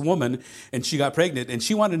impregnated this woman, and she got pregnant, and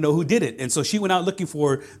she wanted to know who did it. And so she went out looking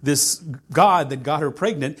for this god that got her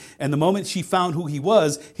pregnant. And the moment she found who he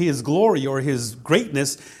was, his glory or his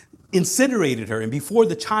greatness incinerated her. And before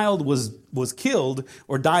the child was killed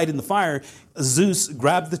or died in the fire, Zeus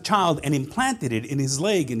grabbed the child and implanted it in his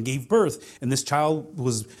leg and gave birth. And this child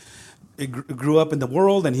grew up in the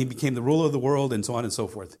world, and he became the ruler of the world, and so on and so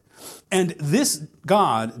forth. And this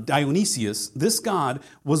god, Dionysius, this god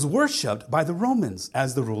was worshipped by the Romans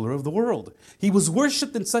as the ruler of the world. He was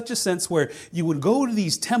worshipped in such a sense where you would go to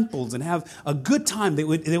these temples and have a good time. There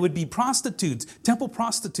would be prostitutes, temple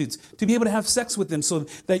prostitutes, to be able to have sex with them so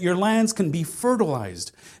that your lands can be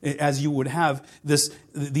fertilized, as you would have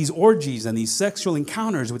these orgies and these sexual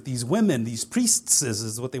encounters with these women, these priestesses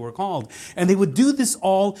is what they were called. And they would do this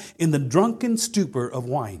all in the drunken stupor of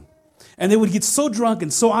wine. And they would get so drunk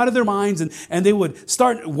and so out of their minds, and they would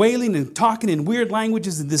start wailing and talking in weird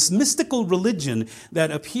languages. And this mystical religion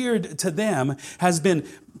that appeared to them has been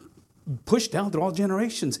pushed down through all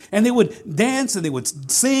generations. And they would dance, and they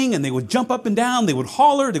would sing, and they would jump up and down. They would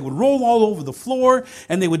holler, they would roll all over the floor,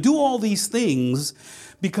 and they would do all these things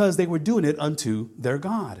because they were doing it unto their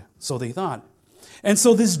God. So they thought. And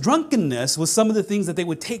so this drunkenness was some of the things that they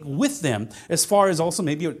would take with them, as far as also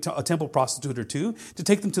maybe a temple prostitute or two, to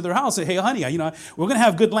take them to their house. Say, hey, honey, we're going to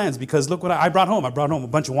have good lands because look what I brought home. I brought home a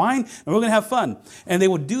bunch of wine, and we're going to have fun. And they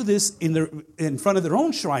would do this in front of their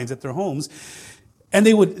own shrines at their homes, and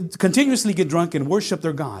they would continuously get drunk and worship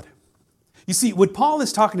their God. You see, what Paul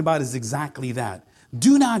is talking about is exactly that.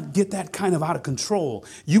 Do not get that kind of out of control.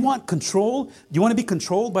 You want control? You want to be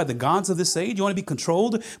controlled by the gods of this age? You want to be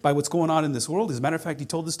controlled by what's going on in this world? As a matter of fact, he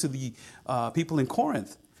told this to the people in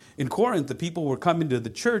Corinth. In Corinth, the people were coming to the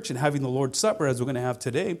church and having the Lord's Supper, as we're going to have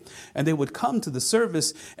today. And they would come to the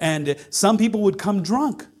service, and some people would come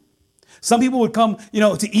drunk. Some people would come,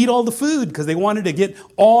 to eat all the food because they wanted to get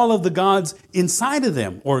all of the gods inside of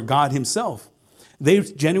them, or God himself. They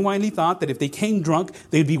genuinely thought that if they came drunk,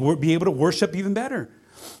 they'd be able to worship even better.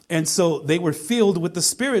 And so they were filled with the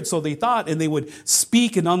Spirit, so they thought, and they would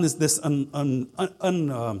speak and on this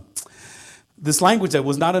language that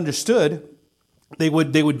was not understood. They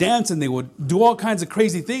would dance and they would do all kinds of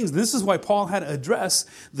crazy things. This is why Paul had to address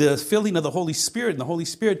the filling of the Holy Spirit and the Holy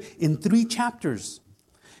Spirit in 3 chapters.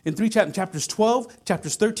 In 3 chapters, chapters 12,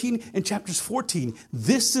 chapters 13, and chapters 14.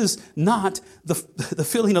 This is not the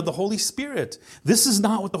filling of the Holy Spirit. This is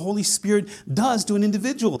not what the Holy Spirit does to an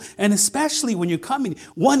individual. And especially when you're coming,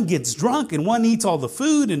 one gets drunk and one eats all the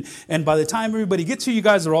food. And by the time everybody gets here, you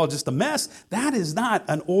guys are all just a mess. That is not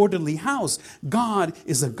an orderly house. God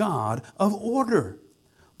is a God of order.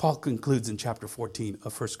 Paul concludes in chapter 14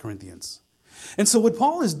 of 1 Corinthians. And so what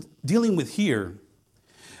Paul is dealing with here,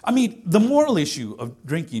 the moral issue of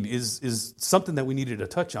drinking is something that we needed to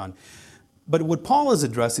touch on. But what Paul is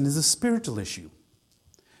addressing is a spiritual issue.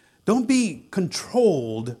 Don't be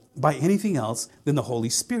controlled by anything else than the Holy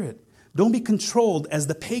Spirit. Don't be controlled as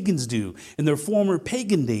the pagans do in their former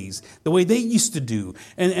pagan days, the way they used to do,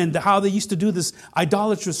 and how they used to do this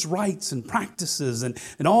idolatrous rites and practices and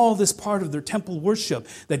all this part of their temple worship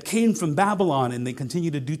that came from Babylon and they continue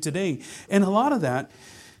to do today. And a lot of that,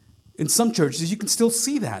 in some churches, you can still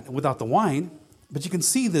see that without the wine, but you can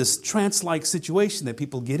see this trance-like situation that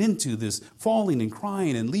people get into, this falling and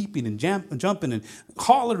crying and leaping and jumping and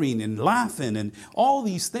hollering and laughing and all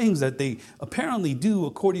these things that they apparently do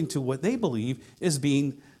according to what they believe is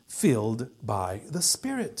being filled by the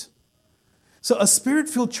Spirit. So a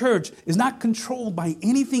Spirit-filled church is not controlled by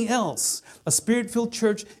anything else. A Spirit-filled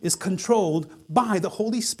church is controlled by the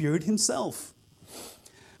Holy Spirit himself.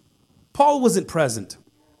 Paul wasn't present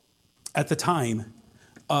at the time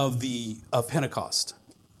of Pentecost.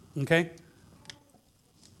 Okay?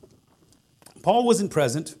 Paul wasn't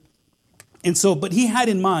present, but he had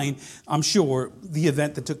in mind, I'm sure, the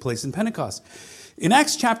event that took place in Pentecost. In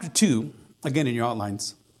Acts chapter 2, again in your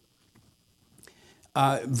outlines,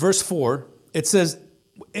 verse 4, it says,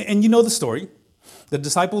 and you know the story, the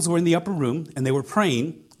disciples were in the upper room and they were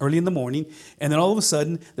praying early in the morning, and then all of a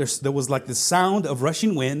sudden there was like the sound of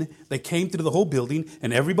rushing wind that came through the whole building,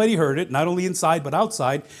 and everybody heard it, not only inside but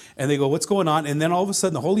outside, and they go, what's going on? And then all of a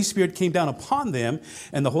sudden the Holy Spirit came down upon them,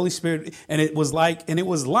 and the Holy Spirit, and it was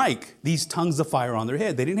like these tongues of fire on their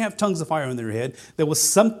head. They didn't have tongues of fire on their head. There was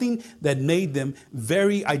something that made them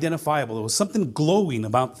very identifiable. There was something glowing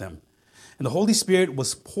about them. And the Holy Spirit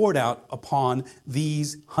was poured out upon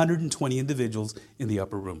these 120 individuals in the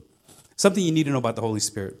upper room. Something you need to know about the Holy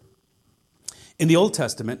Spirit. In the Old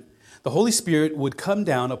Testament, the Holy Spirit would come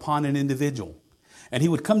down upon an individual. And he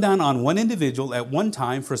would come down on one individual at one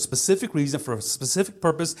time for a specific reason, for a specific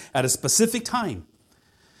purpose, at a specific time.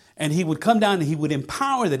 And he would come down and he would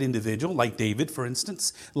empower that individual, like David, for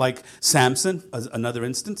instance, like Samson, another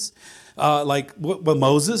instance, like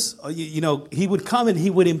Moses. He would come and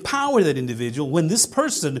he would empower that individual when this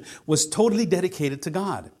person was totally dedicated to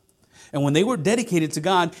God. And when they were dedicated to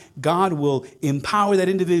God, God will empower that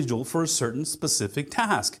individual for a certain specific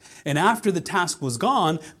task. And after the task was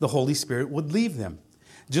gone, the Holy Spirit would leave them.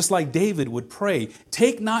 Just like David would pray,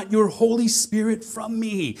 take not your Holy Spirit from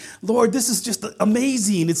me. Lord, this is just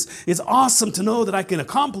amazing. It's awesome to know that I can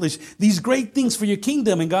accomplish these great things for your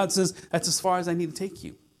kingdom. And God says, that's as far as I need to take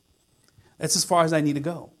you. That's as far as I need to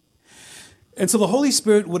go. And so the Holy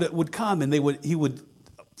Spirit would come and he would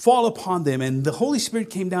fall upon them. And the Holy Spirit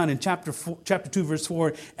came down in chapter 2, verse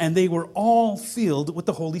 4, and they were all filled with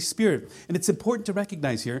the Holy Spirit. And it's important to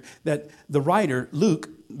recognize here that the writer, Luke,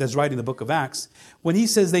 that's writing the book of Acts, when he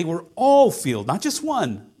says they were all filled, not just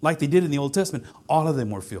one, like they did in the Old Testament, all of them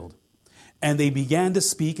were filled. And they began to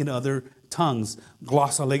speak in other tongues,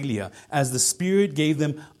 glossolalia, as the Spirit gave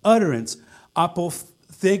them utterance,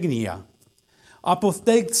 apophthegnia.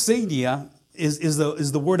 Apophthegnia is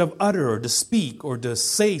the word of utter, or to speak, or to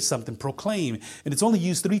say something, proclaim. And it's only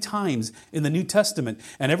used 3 times in the New Testament.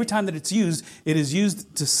 And every time that it's used, it is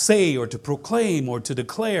used to say, or to proclaim, or to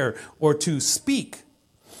declare, or to speak.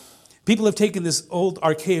 People have taken this old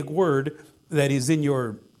archaic word that is in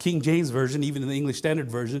your King James Version, even in the English Standard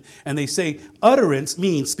Version, and they say utterance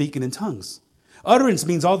means speaking in tongues. Utterance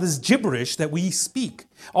means all this gibberish that we speak.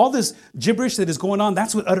 All this gibberish that is going on,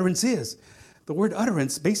 that's what utterance is. The word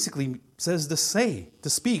utterance basically says to say, to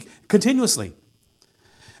speak continuously.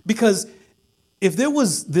 Because if there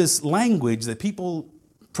was this language that people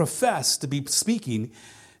profess to be speaking,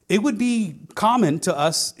 it would be common to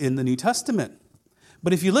us in the New Testament.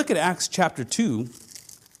 But if you look at Acts chapter 2,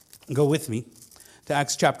 go with me to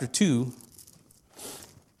Acts chapter 2,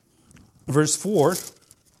 verse 4.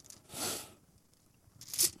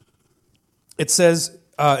 It says,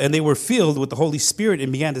 and they were filled with the Holy Spirit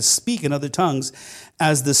and began to speak in other tongues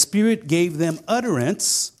as the Spirit gave them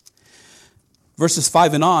utterance. Verses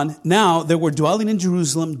 5 and on, now there were dwelling in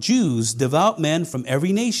Jerusalem Jews, devout men from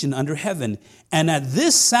every nation under heaven. And at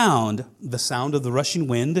this sound, the sound of the rushing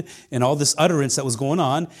wind and all this utterance that was going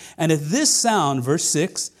on, and at this sound, verse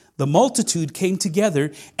 6, the multitude came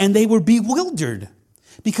together and they were bewildered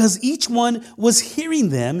because each one was hearing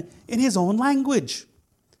them in his own language.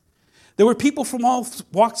 There were people from all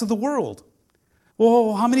walks of the world.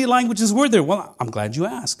 Well, how many languages were there? Well, I'm glad you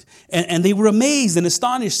asked. And they were amazed and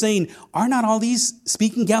astonished, saying, are not all these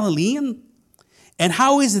speaking Galilean? And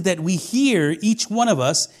how is it that we hear each one of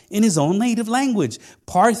us in his own native language?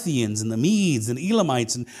 Parthians and the Medes and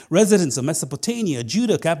Elamites and residents of Mesopotamia,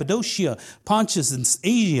 Judah, Cappadocia, Pontus and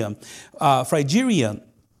Asia, Phrygia,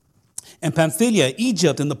 and Pamphylia,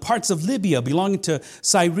 Egypt, and the parts of Libya belonging to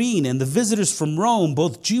Cyrene, and the visitors from Rome,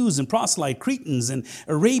 both Jews and proselyte, Cretans and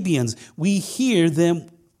Arabians, we hear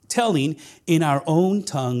them telling in our own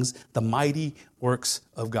tongues the mighty works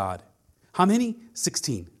of God. How many?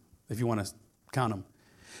 16, if you want to count them.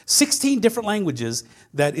 16 different languages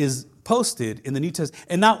that is posted in the New Testament,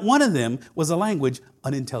 and not one of them was a language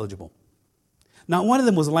unintelligible. Not one of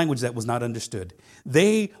them was a language that was not understood.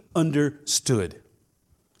 They understood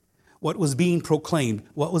what was being proclaimed.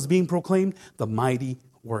 What was being proclaimed? The mighty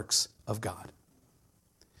works of God.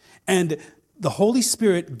 And the Holy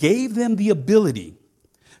Spirit gave them the ability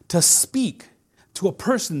to speak to a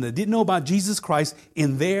person that didn't know about Jesus Christ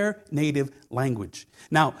in their native language.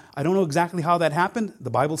 Now, I don't know exactly how that happened. The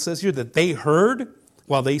Bible says here that they heard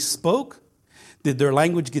while they spoke. Did their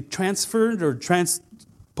language get transferred or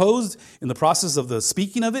transposed in the process of the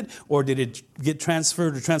speaking of it, or did it get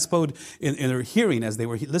transferred or transposed in their hearing as they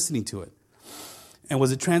were listening to it? And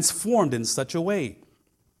was it transformed in such a way?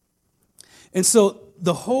 And so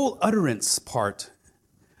the whole utterance part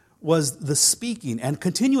was the speaking and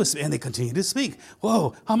continuous, and they continued to speak.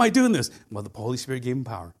 Whoa, how am I doing this? Well, the Holy Spirit gave them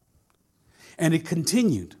power. And it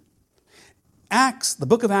continued. Acts, the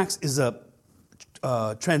book of Acts, is a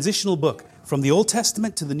transitional book from the Old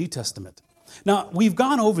Testament to the New Testament. Now, we've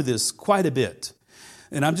gone over this quite a bit,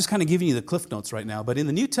 and I'm just kind of giving you the cliff notes right now. But in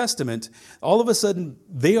the New Testament, all of a sudden,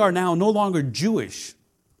 they are now no longer Jewish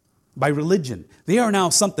by religion. They are now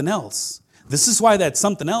something else. This is why that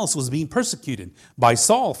something else was being persecuted by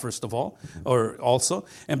Saul, first of all, or also,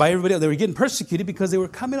 and by everybody else. They were getting persecuted because they were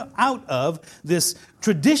coming out of this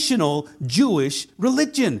traditional Jewish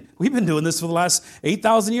religion. We've been doing this for the last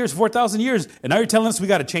 8,000 years, 4,000 years, and now you're telling us we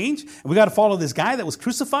got to change and we got to follow this guy that was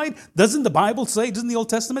crucified? Doesn't the Bible say, doesn't the Old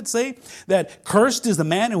Testament say that cursed is the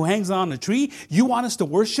man who hangs on a tree? You want us to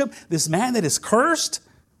worship this man that is cursed?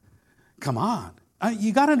 Come on.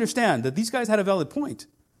 You got to understand that these guys had a valid point.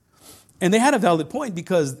 And they had a valid point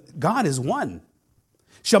because God is one.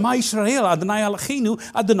 Shema Yisrael, Adonai Eloheinu,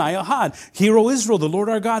 Adonai Ahad. Hear, O Israel, the Lord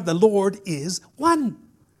our God, the Lord is one.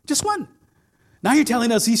 Just one. Now you're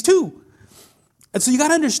telling us he's two. And so you got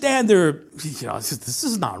to understand this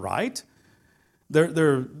is not right.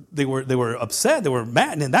 They were upset, they were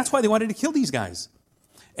mad, and that's why they wanted to kill these guys.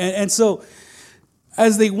 And so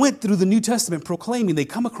as they went through the New Testament proclaiming, they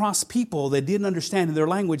come across people that didn't understand in their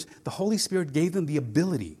language. The Holy Spirit gave them the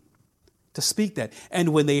ability to speak that.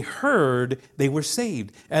 And when they heard, they were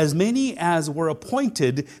saved. As many as were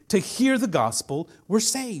appointed to hear the gospel were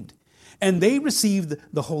saved. And they received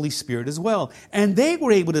the Holy Spirit as well. And they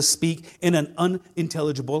were able to speak in an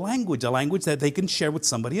unintelligible language, a language that they can share with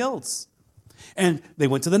somebody else. And they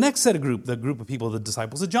went to the next set of group, the group of people, the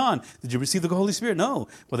disciples of John. Did you receive the Holy Spirit? No.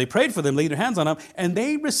 Well, they prayed for them, laid their hands on them, and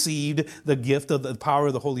they received the gift of the power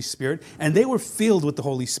of the Holy Spirit. And they were filled with the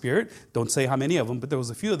Holy Spirit. Don't say how many of them, but there was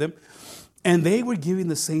a few of them. And they were given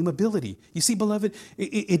the same ability. You see, beloved,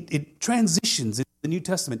 it transitions in the New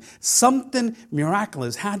Testament. Something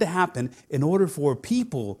miraculous had to happen in order for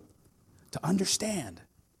people to understand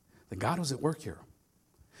that God was at work here.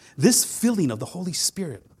 This filling of the Holy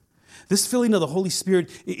Spirit,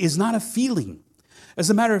 is not a feeling. As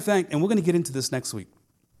a matter of fact, and we're going to get into this next week,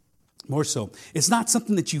 more so, it's not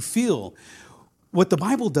something that you feel. What the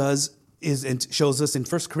Bible does is, and shows us in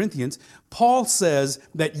 1 Corinthians, Paul says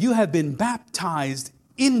that you have been baptized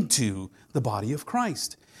into the body of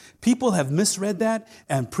Christ. People have misread that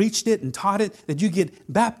and preached it and taught it, that you get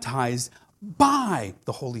baptized by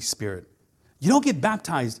the Holy Spirit. You don't get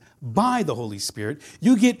baptized by the Holy Spirit.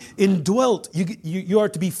 You get indwelt. You are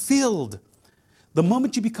to be filled. The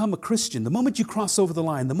moment you become a Christian, the moment you cross over the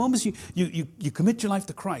line, the moment you commit your life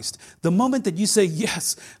to Christ, the moment that you say,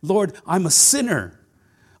 yes, Lord, I'm a sinner.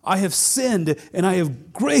 I have sinned and I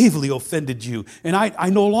have gravely offended you. And I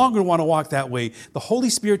no longer want to walk that way. The Holy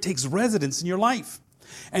Spirit takes residence in your life.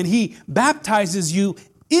 And He baptizes you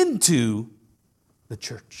into the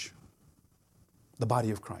church, the body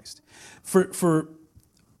of Christ. For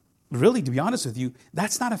really, to be honest with you,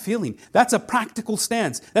 that's not a feeling. That's a practical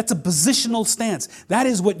stance. That's a positional stance. That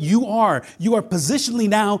is what you are. You are positionally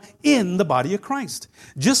now in the body of Christ.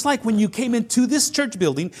 Just like when you came into this church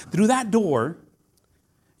building through that door,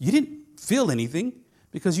 you didn't feel anything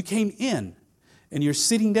because you came in and you're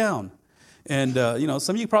sitting down. And,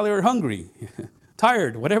 some of you probably are hungry,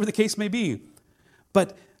 tired, whatever the case may be.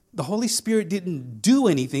 But the Holy Spirit didn't do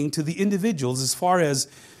anything to the individuals as far as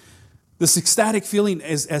this ecstatic feeling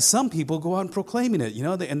as some people go out and proclaiming it.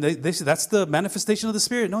 And they say that's the manifestation of the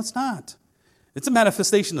Spirit. No, it's not. It's a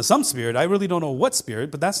manifestation of some spirit. I really don't know what spirit,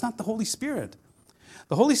 but that's not the Holy Spirit.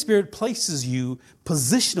 The Holy Spirit places you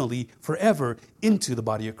positionally forever into the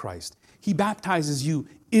body of Christ. He baptizes you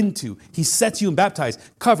into. He sets you and baptized,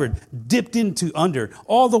 covered, dipped into, under,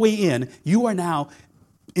 all the way in. You are now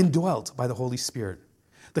indwelt by the Holy Spirit.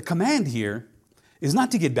 The command here is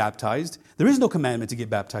not to get baptized. There is no commandment to get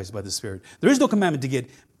baptized by the Spirit. There is no commandment to get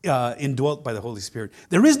indwelt by the Holy Spirit.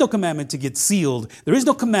 There is no commandment to get sealed. There is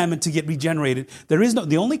no commandment to get regenerated.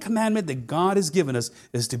 The only commandment that God has given us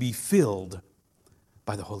is to be filled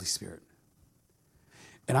by the Holy Spirit.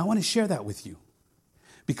 And I want to share that with you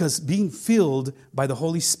because being filled by the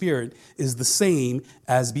Holy Spirit is the same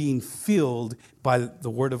as being filled by the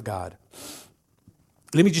Word of God.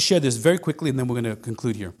 Let me just share this very quickly and then we're going to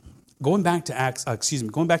conclude here. Going back to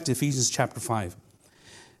Ephesians chapter 5,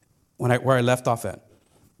 where I left off at.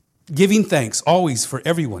 Giving thanks always for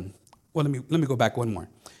everyone. Well, let me go back one more.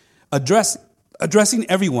 Addressing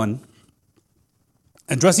everyone,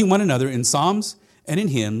 addressing one another in psalms and in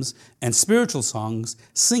hymns and spiritual songs,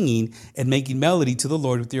 singing and making melody to the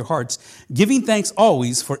Lord with your hearts, giving thanks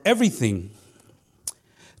always for everything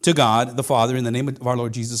to God the Father in the name of our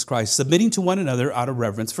Lord Jesus Christ, submitting to one another out of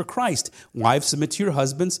reverence for Christ. Wives, submit to your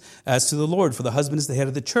husbands as to the Lord, for the husband is the head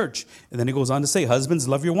of the church. And then it goes on to say, husbands,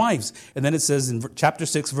 love your wives. And then it says in chapter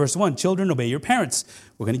 6, verse 1, children, obey your parents.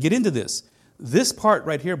 We're going to get into this. This part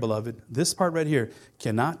right here, beloved, this part right here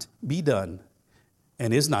cannot be done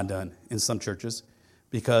and is not done in some churches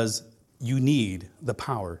because you need the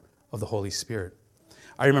power of the Holy Spirit.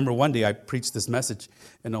 I remember one day I preached this message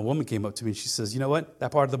and a woman came up to me and she says, you know what?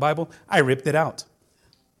 That part of the Bible, I ripped it out.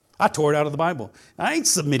 I tore it out of the Bible. I ain't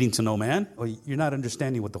submitting to no man. Well, you're not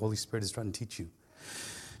understanding what the Holy Spirit is trying to teach you.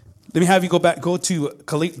 Let me have you go to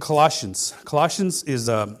Colossians. Colossians is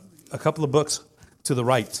a couple of books to the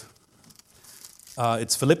right.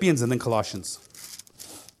 It's Philippians and then Colossians.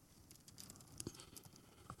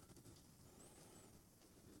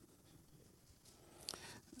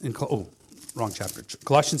 Wrong chapter.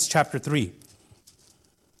 Colossians chapter 3.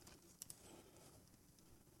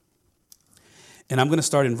 And I'm going to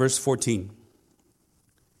start in verse 14.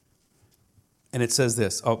 And it says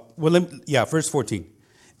this. Verse 14.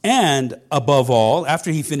 And above all,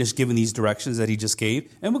 after he finished giving these directions that he just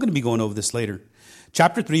gave, and we're going to be going over this later.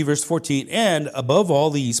 Chapter 3, verse 14. And above all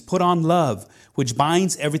these, put on love, which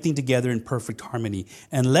binds everything together in perfect harmony.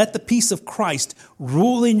 And let the peace of Christ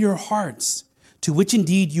rule in your hearts, to which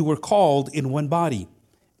indeed you were called in one body,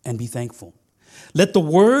 and be thankful. Let the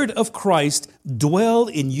word of Christ dwell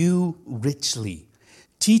in you richly,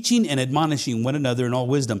 teaching and admonishing one another in all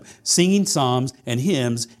wisdom, singing psalms and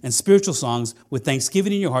hymns and spiritual songs with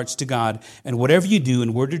thanksgiving in your hearts to God. And whatever you do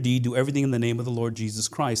in word or deed, do everything in the name of the Lord Jesus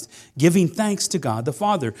Christ, giving thanks to God the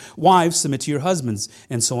Father. Wives, submit to your husbands,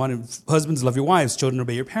 and so on. And husbands, love your wives. Children,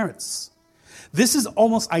 obey your parents. This is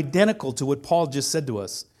almost identical to what Paul just said to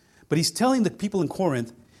us. But he's telling the people in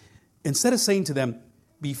Corinth, instead of saying to them,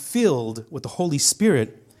 be filled with the Holy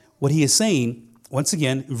Spirit, what he is saying, once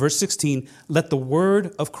again, in verse 16, let the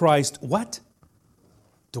word of Christ, what?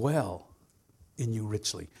 Dwell in you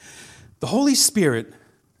richly. The Holy Spirit,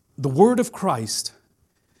 the word of Christ,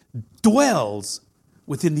 dwells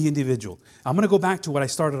within the individual. I'm going to go back to what I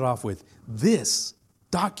started off with. This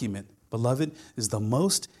document, beloved, is the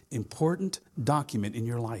most important document in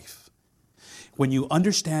your life. When you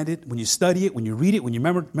understand it, when you study it, when you read it, when you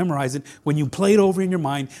memorize it, when you play it over in your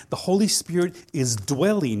mind, the Holy Spirit is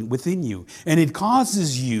dwelling within you. And it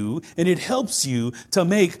causes you and it helps you to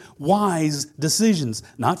make wise decisions,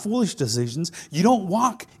 not foolish decisions. You don't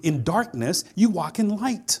walk in darkness, you walk in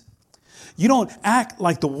light. You don't act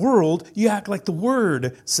like the world, you act like the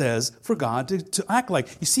Word says for God to act like.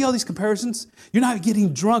 You see all these comparisons? You're not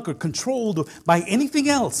getting drunk or controlled by anything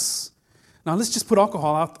else. Now, let's just put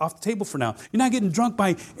alcohol off the table for now. You're not getting drunk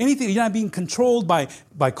by anything. You're not being controlled by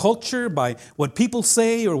culture, by what people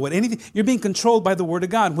say or what anything. You're being controlled by the Word of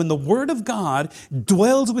God. When the Word of God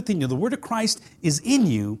dwells within you, the Word of Christ is in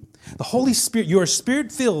you, the Holy Spirit, you are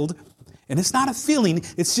Spirit-filled, and it's not a feeling,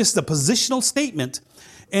 it's just a positional statement.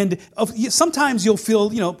 And sometimes you'll feel,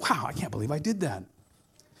 wow, I can't believe I did that.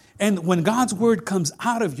 And when God's Word comes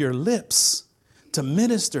out of your lips to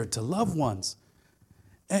minister to loved ones,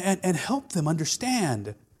 and help them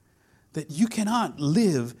understand that you cannot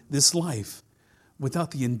live this life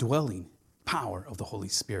without the indwelling power of the Holy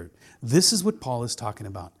Spirit. This is what Paul is talking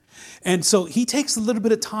about. And so he takes a little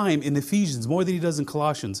bit of time in Ephesians, more than he does in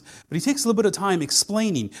Colossians, but he takes a little bit of time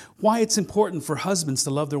explaining why it's important for husbands to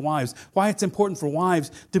love their wives, why it's important for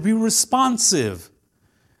wives to be responsive.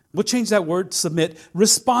 We'll change that word, submit,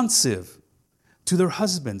 responsive to their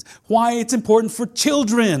husbands, why it's important for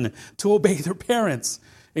children to obey their parents.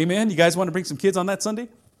 Amen? You guys want to bring some kids on that Sunday?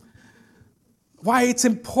 Why it's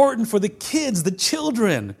important for the kids, the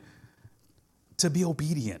children, to be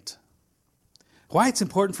obedient. Why it's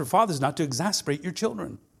important for fathers not to exasperate your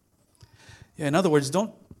children. In other words,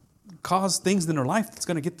 don't cause things in their life that's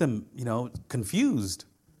going to get them, confused.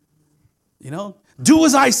 Do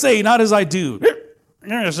as I say, not as I do. Give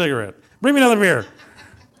me a cigarette. Bring me another beer.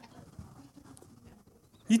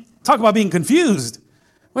 You talk about being confused.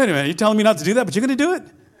 Wait a minute, you're telling me not to do that, but you're going to do it?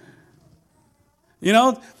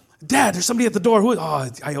 Dad, there's somebody at the door.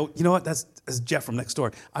 I owe, you know what? That's Jeff from next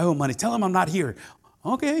door. I owe money. Tell him I'm not here.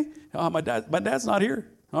 Okay, my dad's not here.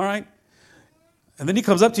 All right. And then he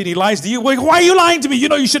comes up to you and he lies to you. Why are you lying to me? You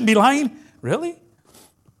know you shouldn't be lying. Really?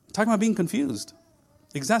 Talking about being confused.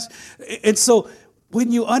 Exactly. And so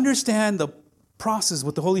when you understand the process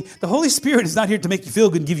with the Holy Spirit is not here to make you feel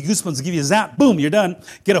good and give you goosebumps, give you a zap, boom, you're done.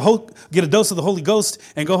 Get a dose of the Holy Ghost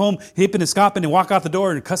and go home hipping and scopping and walk out the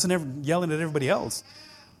door and cussing, yelling at everybody else.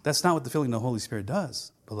 That's not what the filling of the Holy Spirit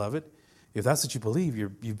does, beloved. If that's what you believe,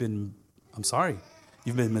 you've been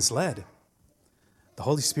misled. The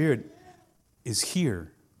Holy Spirit is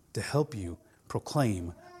here to help you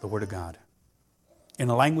proclaim the Word of God in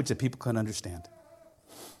a language that people can understand.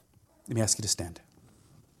 Let me ask you to stand.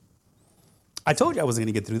 I told you I wasn't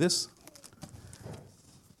going to get through this.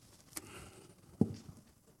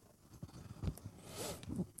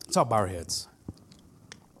 Let's all bow our heads.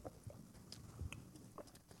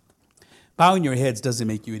 Bowing your heads doesn't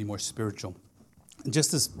make you any more spiritual,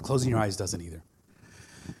 just as closing your eyes doesn't either.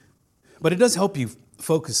 But it does help you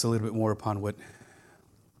focus a little bit more upon what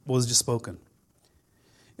was just spoken.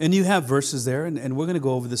 And you have verses there, and we're going to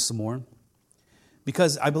go over this some more,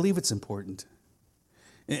 because I believe it's important.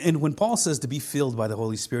 And when Paul says to be filled by the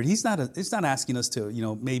Holy Spirit, he's not asking us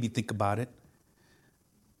to, maybe think about it.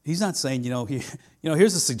 He's not saying,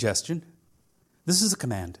 here's a suggestion. This is a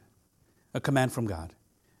command from God.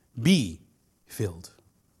 Be filled.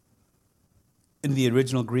 In the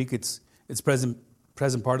original Greek, it's present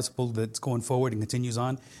participle that's going forward and continues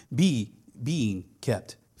on. Being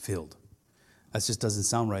kept filled. That just doesn't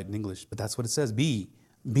sound right in English, but that's what it says.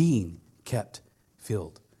 Being kept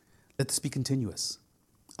filled. Let this be continuous.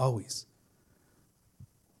 Always.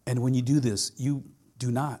 And when you do this, you do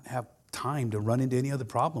not have time to run into any other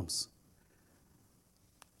problems.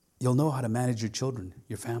 You'll know how to manage your children,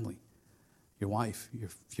 your family, your wife,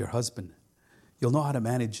 your husband. You'll know how to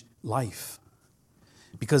manage life.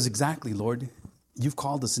 Because exactly, Lord, you've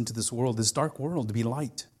called us into this world, this dark world, to be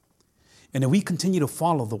light. And if we continue to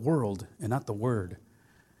follow the world and not the word,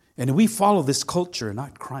 and if we follow this culture and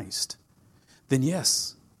not Christ, then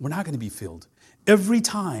yes, we're not going to be filled. Every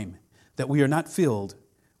time that we are not filled,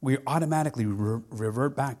 we automatically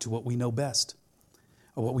revert back to what we know best,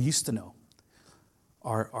 or what we used to know.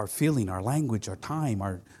 Our feeling, our language, our time,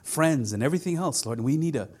 our friends, and everything else, Lord. We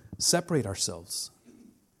need to separate ourselves.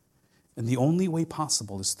 And the only way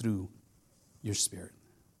possible is through your Spirit.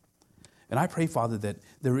 And I pray, Father, that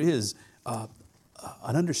there is an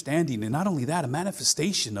understanding, and not only that, a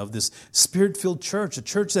manifestation of this Spirit-filled church, a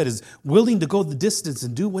church that is willing to go the distance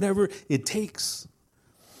and do whatever it takes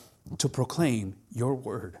to proclaim your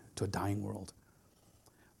word to a dying world.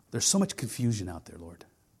 There's so much confusion out there, Lord.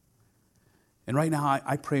 And right now,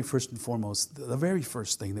 I pray first and foremost, the very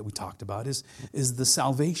first thing that we talked about is the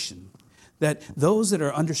salvation. That those that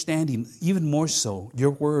are understanding even more so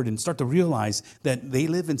your word and start to realize that they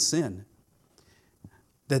live in sin,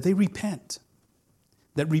 that they repent.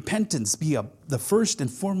 That repentance be the first and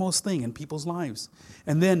foremost thing in people's lives.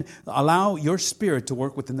 And then allow your Spirit to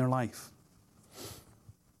work within their life.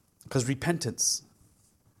 Because repentance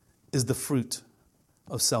is the fruit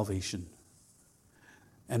of salvation.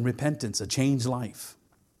 And repentance, a changed life,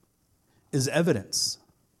 is evidence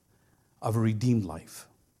of a redeemed life.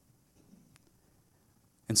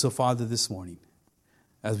 And so, Father, this morning,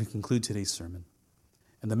 as we conclude today's sermon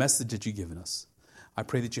and the message that you've given us, I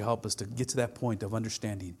pray that you help us to get to that point of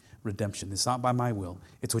understanding redemption. It's not by my will.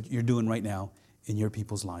 It's what you're doing right now in your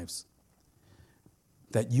people's lives.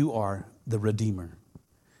 That you are the Redeemer,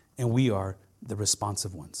 and we are the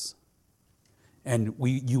responsive ones. And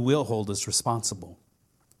you will hold us responsible.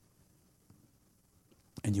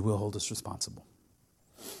 And you will hold us responsible.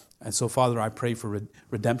 And so, Father, I pray for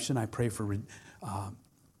redemption. I pray for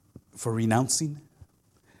renouncing.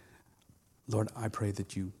 Lord, I pray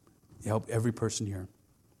that you help every person here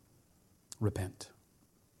repent.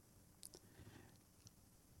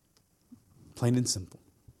 Plain and simple.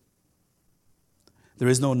 There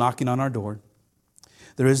is no knocking on our door.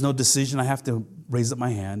 There is no decision I have to raise up my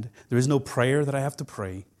hand. There is no prayer that I have to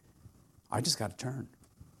pray. I just got to turn.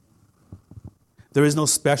 There is no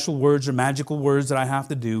special words or magical words that I have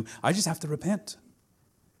to do. I just have to repent.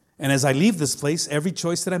 And as I leave this place, every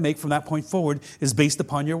choice that I make from that point forward is based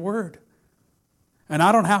upon your word. And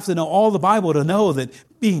I don't have to know all the Bible to know that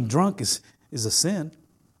being drunk is a sin.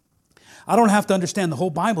 I don't have to understand the whole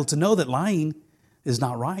Bible to know that lying is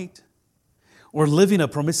not right. Or living a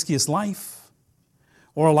promiscuous life.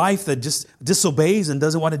 Or a life that just disobeys and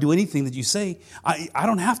doesn't want to do anything that you say. I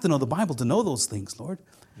don't have to know the Bible to know those things, Lord.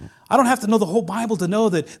 I don't have to know the whole Bible to know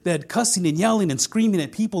that cussing and yelling and screaming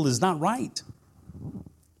at people is not right.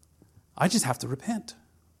 I just have to repent.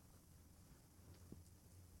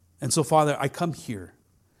 And so, Father, I come here.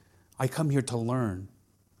 I come here to learn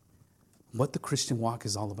what the Christian walk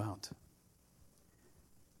is all about.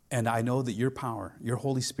 And I know that your power, your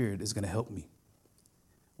Holy Spirit is going to help me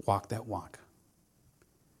walk that walk.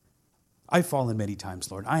 I've fallen many times,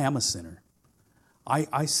 Lord. I am a sinner.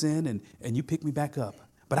 I sin and you pick me back up.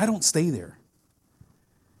 But I don't stay there.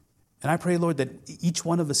 And I pray, Lord, that each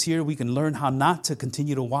one of us here, we can learn how not to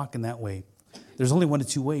continue to walk in that way. There's only one of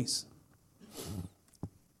two ways.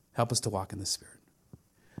 Help us to walk in the Spirit.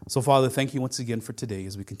 So, Father, thank you once again for today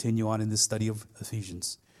as we continue on in this study of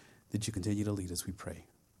Ephesians. That you continue to lead us, we pray.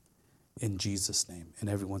 In Jesus' name. And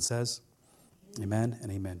everyone says, amen and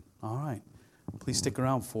amen. All right. Please stick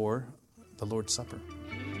around for the Lord's Supper.